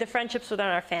cultivate the friendships within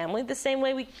our family the same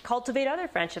way we cultivate other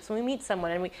friendships when we meet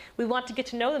someone and we want to get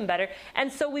to know them better.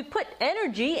 And so we put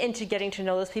energy into getting to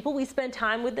know those people. We spend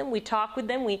time with them. We talk with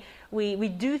them. We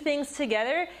do things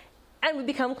together, and we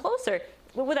become closer.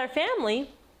 But with our family,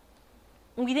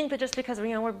 we think that just because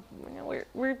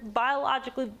we're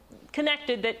biologically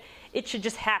connected that it should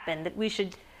just happen, that we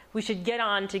should get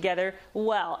on together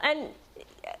well. And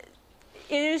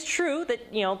it is true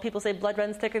that, people say blood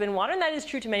runs thicker than water, and that is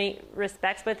true to many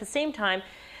respects, but at the same time,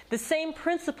 the same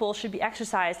principle should be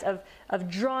exercised of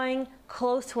drawing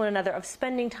close to one another, of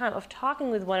spending time, of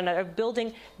talking with one another, of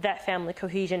building that family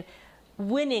cohesion,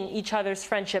 winning each other's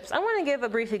friendships. I want to give a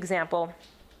brief example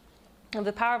of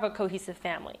the power of a cohesive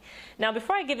family. Now,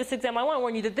 before I give this example, I want to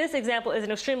warn you that this example is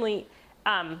an extremely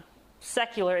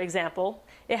secular example.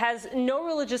 It has no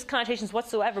religious connotations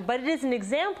whatsoever, but it is an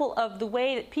example of the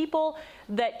way that people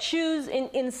that choose,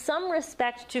 in some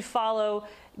respect, to follow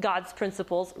God's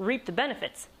principles reap the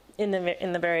benefits in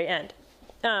the very end.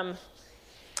 I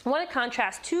want to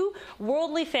contrast two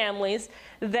worldly families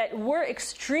that were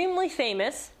extremely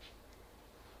famous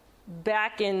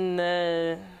back in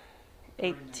the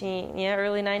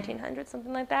early 1900s,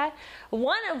 something like that.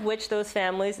 One of which, those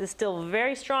families, is still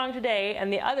very strong today,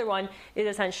 and the other one is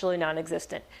essentially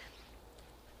non-existent.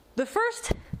 The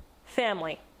first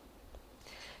family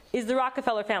is the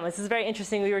Rockefeller family. This is very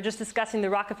interesting. We were just discussing the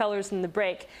Rockefellers in the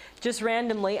break, just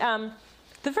randomly.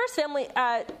 The first family,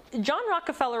 John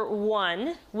Rockefeller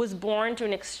I, was born to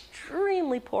an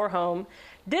extremely poor home,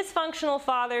 dysfunctional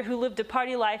father who lived a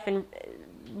party life and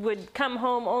would come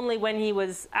home only when he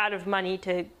was out of money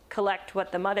to collect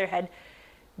what the mother had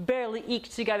barely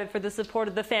eked together for the support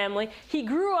of the family. He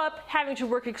grew up having to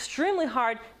work extremely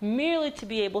hard merely to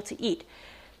be able to eat.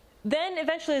 Then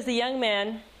eventually, as a young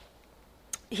man,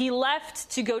 he left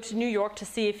to go to New York to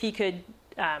see if he could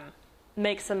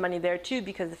make some money there too,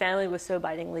 because the family was so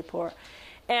bitingly poor.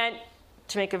 And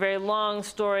to make a very long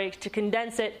story, to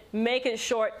condense it, make it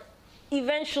short,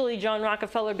 eventually John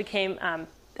Rockefeller became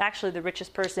actually the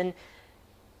richest person,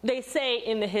 they say,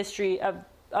 in the history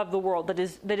of the world that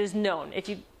is known, if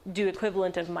you do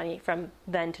equivalent of money from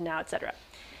then to now, etc.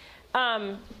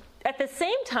 At the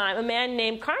same time, a man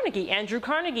named Carnegie, Andrew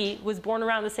Carnegie, was born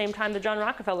around the same time that John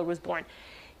Rockefeller was born.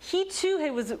 He too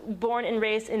was born and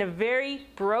raised in a very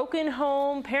broken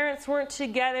home. Parents weren't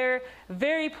together,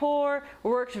 very poor,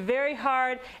 worked very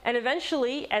hard, and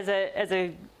eventually, as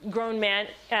a grown man,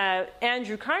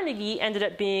 Andrew Carnegie ended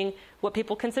up being what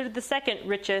people considered the second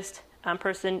richest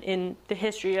person in the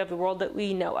history of the world that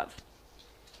we know of.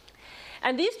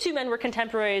 And these two men were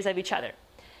contemporaries of each other.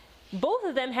 Both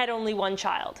of them had only one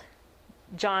child.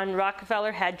 John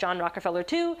Rockefeller had John Rockefeller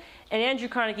II, and Andrew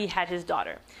Carnegie had his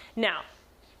daughter. Now,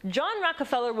 John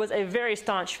Rockefeller was a very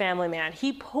staunch family man.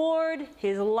 He poured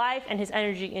his life and his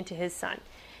energy into his son.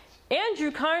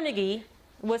 Andrew Carnegie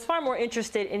was far more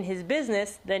interested in his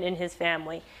business than in his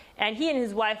family. And he and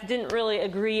his wife didn't really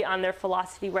agree on their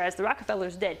philosophy, whereas the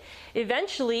Rockefellers did.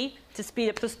 Eventually, to speed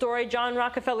up the story, John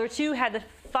Rockefeller II had the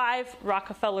 5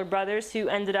 Rockefeller brothers who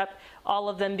ended up, all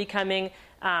of them, becoming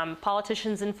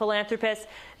politicians and philanthropists.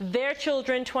 Their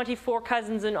children, 24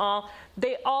 cousins in all,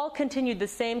 they all continued the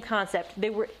same concept. They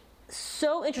were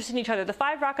so interested in each other. The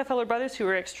 5 Rockefeller brothers, who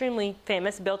were extremely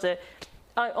famous, built a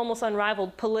almost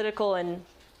unrivaled political and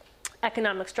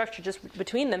economic structure just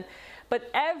between them. But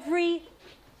every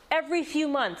few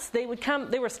months, they would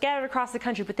come. They were scattered across the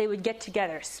country, but they would get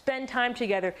together, spend time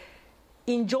together,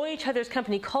 enjoy each other's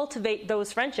company, cultivate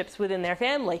those friendships within their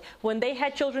family. When they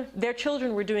had children, their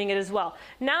children were doing it as well.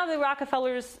 Now the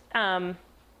Rockefellers,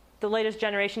 the latest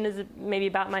generation is maybe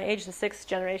about my age, the 6th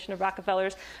generation of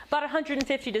Rockefellers, about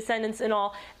 150 descendants in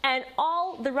all, and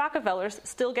all the Rockefellers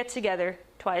still get together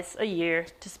twice a year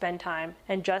to spend time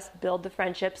and just build the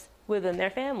friendships within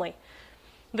their family.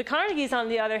 The Carnegies, on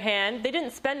the other hand, they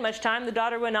didn't spend much time. The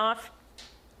daughter went off,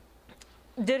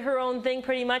 did her own thing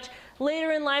pretty much.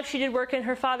 Later in life, she did work in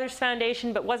her father's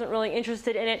foundation, but wasn't really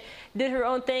interested in it, did her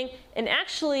own thing. And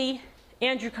actually,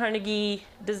 Andrew Carnegie,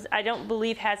 I don't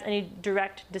believe, has any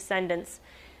direct descendants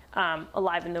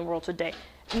alive in the world today.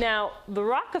 Now, the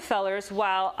Rockefellers,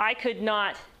 while I could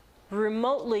not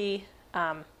remotely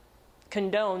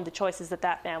condone the choices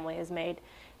that family has made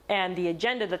and the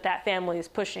agenda that family is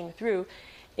pushing through,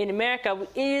 in America,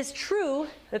 it is true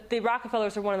that the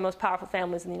Rockefellers are one of the most powerful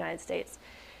families in the United States.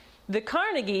 The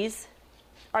Carnegies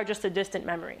are just a distant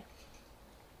memory.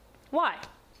 Why?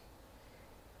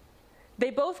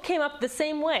 They both came up the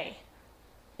same way,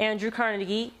 Andrew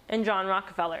Carnegie and John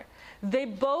Rockefeller. They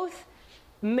both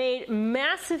made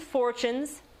massive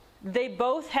fortunes. They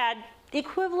both had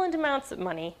equivalent amounts of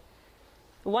money.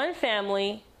 One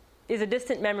family is a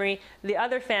distant memory. The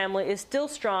other family is still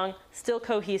strong, still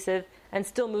cohesive, and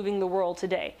still moving the world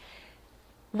today.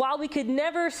 While we could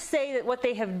never say that what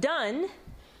they have done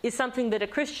is something that a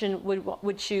Christian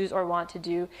would choose or want to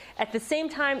do, at the same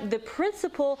time, the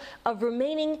principle of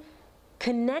remaining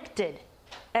connected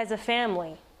as a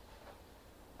family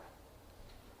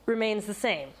remains the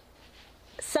same.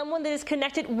 Someone that is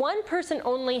connected, one person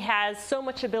only has so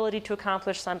much ability to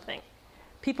accomplish something.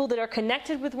 People that are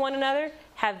connected with one another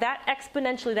have that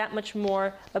exponentially that much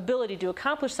more ability to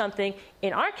accomplish something,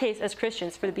 in our case as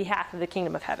Christians, for the behalf of the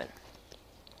kingdom of heaven.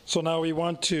 So now we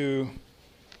want to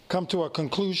come to a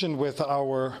conclusion with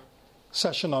our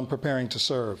session on preparing to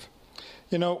serve.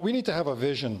 You know, we need to have a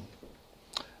vision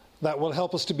that will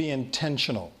help us to be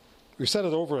intentional. We've said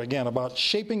it over again about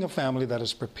shaping a family that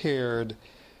is prepared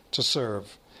to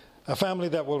serve, a family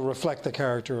that will reflect the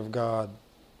character of God,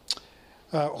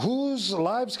 whose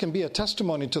lives can be a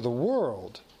testimony to the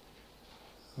world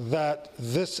that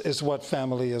this is what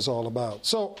family is all about.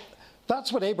 So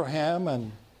that's what Abraham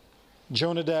and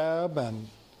Jonadab and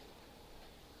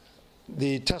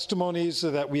the testimonies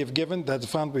that we have given, that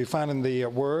we found in the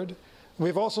Word.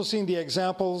 We've also seen the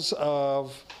examples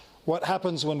of what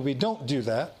happens when we don't do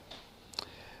that.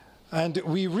 And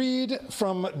we read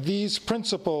from these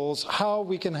principles how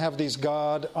we can have these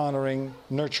God-honoring,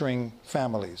 nurturing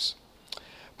families.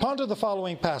 Ponder the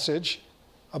following passage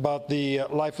about the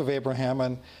life of Abraham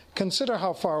and consider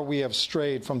how far we have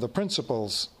strayed from the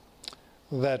principles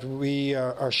that we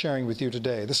are sharing with you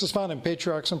today. This is found in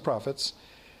Patriarchs and Prophets,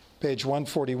 page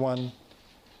 141,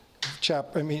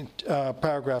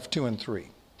 paragraph 2 and 3.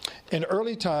 In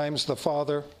early times, the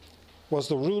father was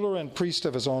the ruler and priest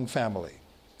of his own family,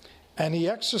 and he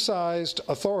exercised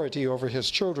authority over his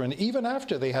children even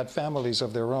after they had families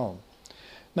of their own.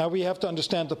 Now we have to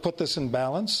understand, to put this in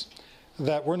balance,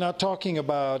 that we're not talking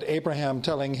about Abraham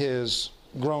telling his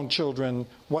grown children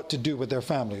what to do with their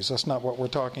families. That's not what we're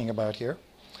talking about here.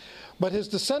 But his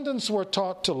descendants were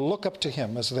taught to look up to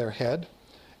him as their head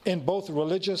in both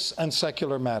religious and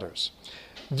secular matters.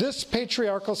 This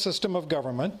patriarchal system of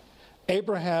government,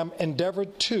 Abraham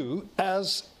endeavored to,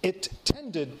 as it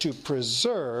tended to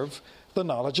preserve the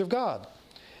knowledge of God.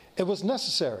 It was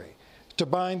necessary to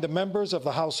bind the members of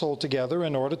the household together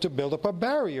in order to build up a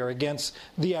barrier against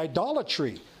the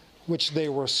idolatry which they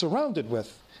were surrounded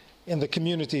with in the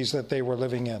communities that they were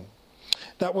living in,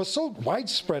 that was so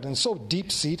widespread and so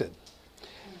deep-seated.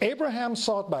 Abraham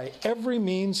sought by every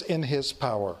means in his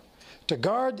power to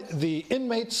guard the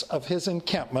inmates of his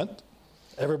encampment,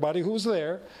 everybody who was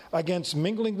there, against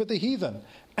mingling with the heathen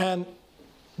and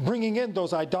bringing in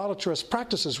those idolatrous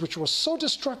practices which were so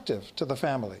destructive to the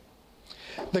family.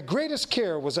 The greatest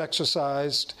care was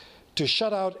exercised to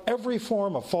shut out every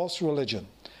form of false religion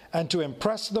and to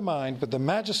impress the mind with the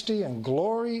majesty and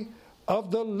glory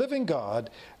of the living God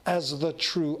as the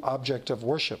true object of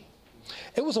worship.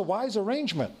 It was a wise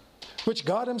arrangement which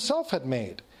God himself had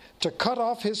made to cut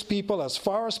off his people as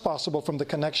far as possible from the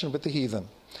connection with the heathen,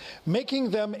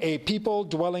 making them a people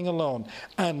dwelling alone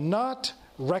and not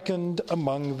reckoned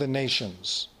among the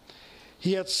nations.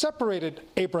 He had separated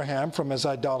Abraham from his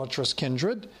idolatrous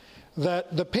kindred,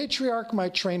 that the patriarch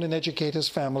might train and educate his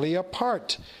family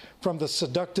apart from the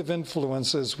seductive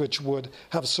influences which would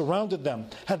have surrounded them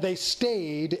had they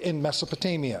stayed in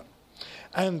Mesopotamia,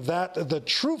 and that the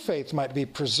true faith might be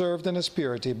preserved in its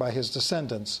purity by his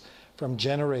descendants from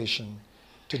generation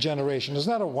to generation.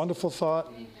 Isn't that a wonderful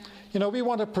thought? You know, we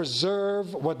want to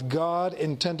preserve what God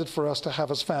intended for us to have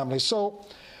as family. So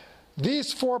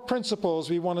these four principles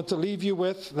we wanted to leave you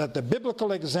with, that the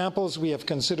biblical examples we have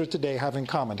considered today have in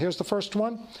common. Here's the first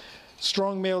one: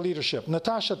 strong male leadership.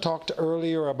 Natasha talked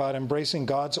earlier about embracing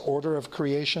God's order of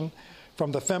creation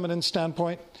from the feminine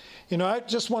standpoint. You know, I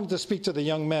just wanted to speak to the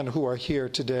young men who are here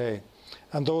today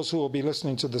and those who will be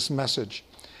listening to this message,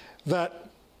 that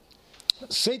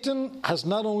Satan has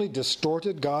not only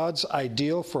distorted God's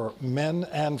ideal for men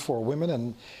and for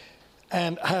women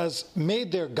and has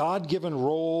made their God-given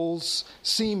roles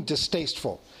seem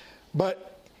distasteful,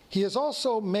 but he has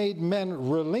also made men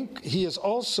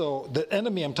the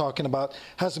enemy I'm talking about,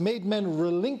 has made men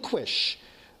relinquish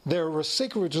their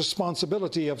sacred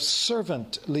responsibility of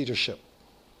servant leadership.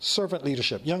 Servant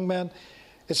leadership. Young men,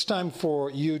 it's time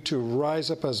for you to rise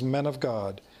up as men of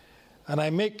God. And I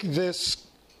make this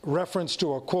reference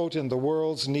to a quote in The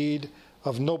World's Need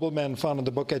of Noble Men found in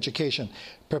the book Education: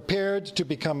 prepared to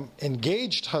become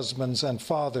engaged husbands and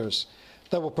fathers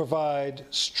that will provide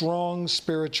strong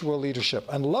spiritual leadership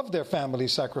and love their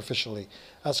families sacrificially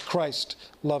as Christ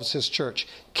loves his church,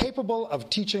 capable of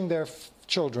teaching their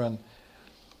children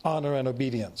honor and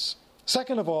obedience.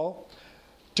 Second of all,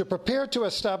 to prepare to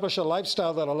establish a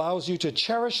lifestyle that allows you to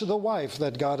cherish the wife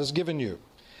that God has given you,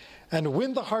 and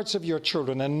win the hearts of your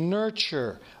children and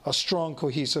nurture a strong,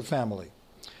 cohesive family.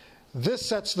 This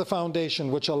sets the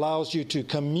foundation which allows you to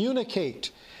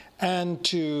communicate and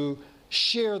to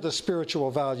share the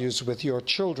spiritual values with your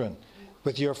children,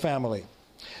 with your family.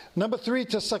 Number 3,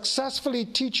 to successfully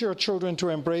teach your children to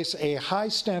embrace a high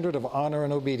standard of honor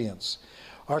and obedience.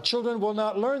 Our children will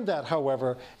not learn that,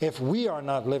 however, if we are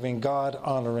not living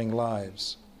God-honoring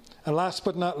lives. And last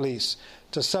but not least,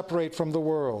 to separate from the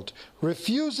world,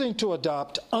 refusing to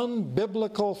adopt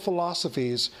unbiblical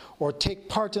philosophies or take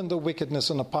part in the wickedness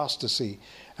and apostasy,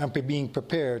 and being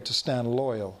prepared to stand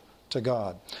loyal to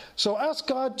God. So ask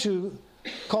God to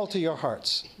call to your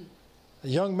hearts,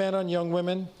 young men and young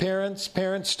women,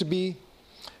 parents-to-be,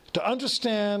 to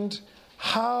understand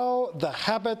how the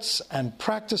habits and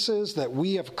practices that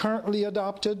we have currently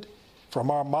adopted from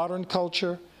our modern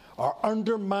culture are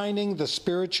undermining the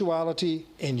spirituality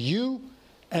in you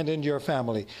and in your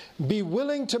family. Be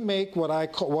willing to make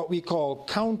what we call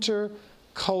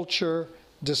counter-culture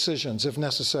decisions, if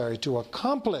necessary, to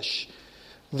accomplish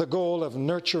the goal of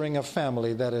nurturing a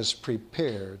family that is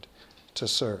prepared to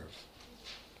serve.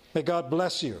 May God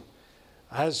bless you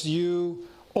as you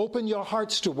open your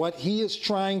hearts to what He is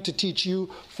trying to teach you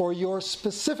for your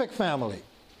specific family.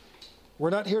 We're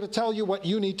not here to tell you what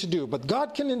you need to do, but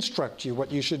God can instruct you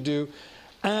what you should do.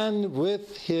 And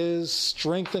with His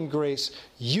strength and grace,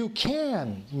 you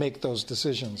can make those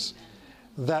decisions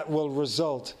that will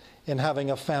result in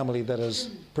having a family that is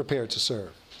prepared to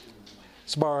serve.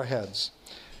 Let's bow our heads.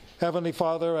 Heavenly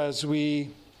Father, as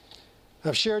we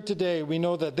have shared today, we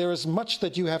know that there is much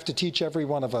that you have to teach every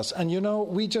one of us. And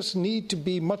we just need to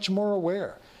be much more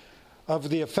aware of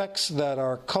the effects that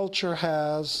our culture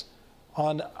has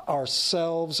on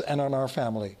ourselves and on our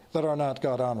family that are not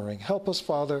God-honoring. Help us,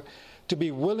 Father, to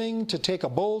be willing to take a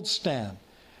bold stand,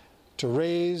 to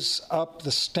raise up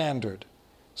the standard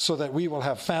so that we will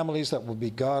have families that will be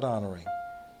God-honoring.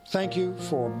 Thank you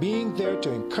for being there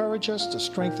to encourage us, to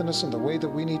strengthen us in the way that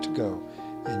we need to go.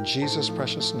 In Jesus'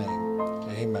 precious name,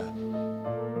 amen.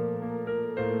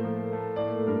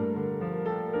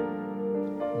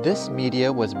 This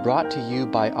media was brought to you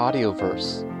by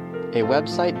Audioverse, a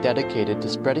website dedicated to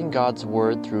spreading God's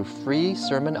Word through free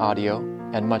sermon audio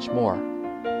and much more.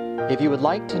 If you would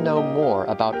like to know more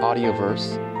about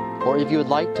Audioverse, or if you would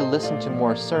like to listen to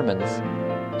more sermons,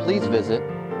 please visit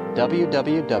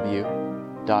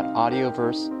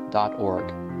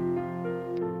www.audioverse.org.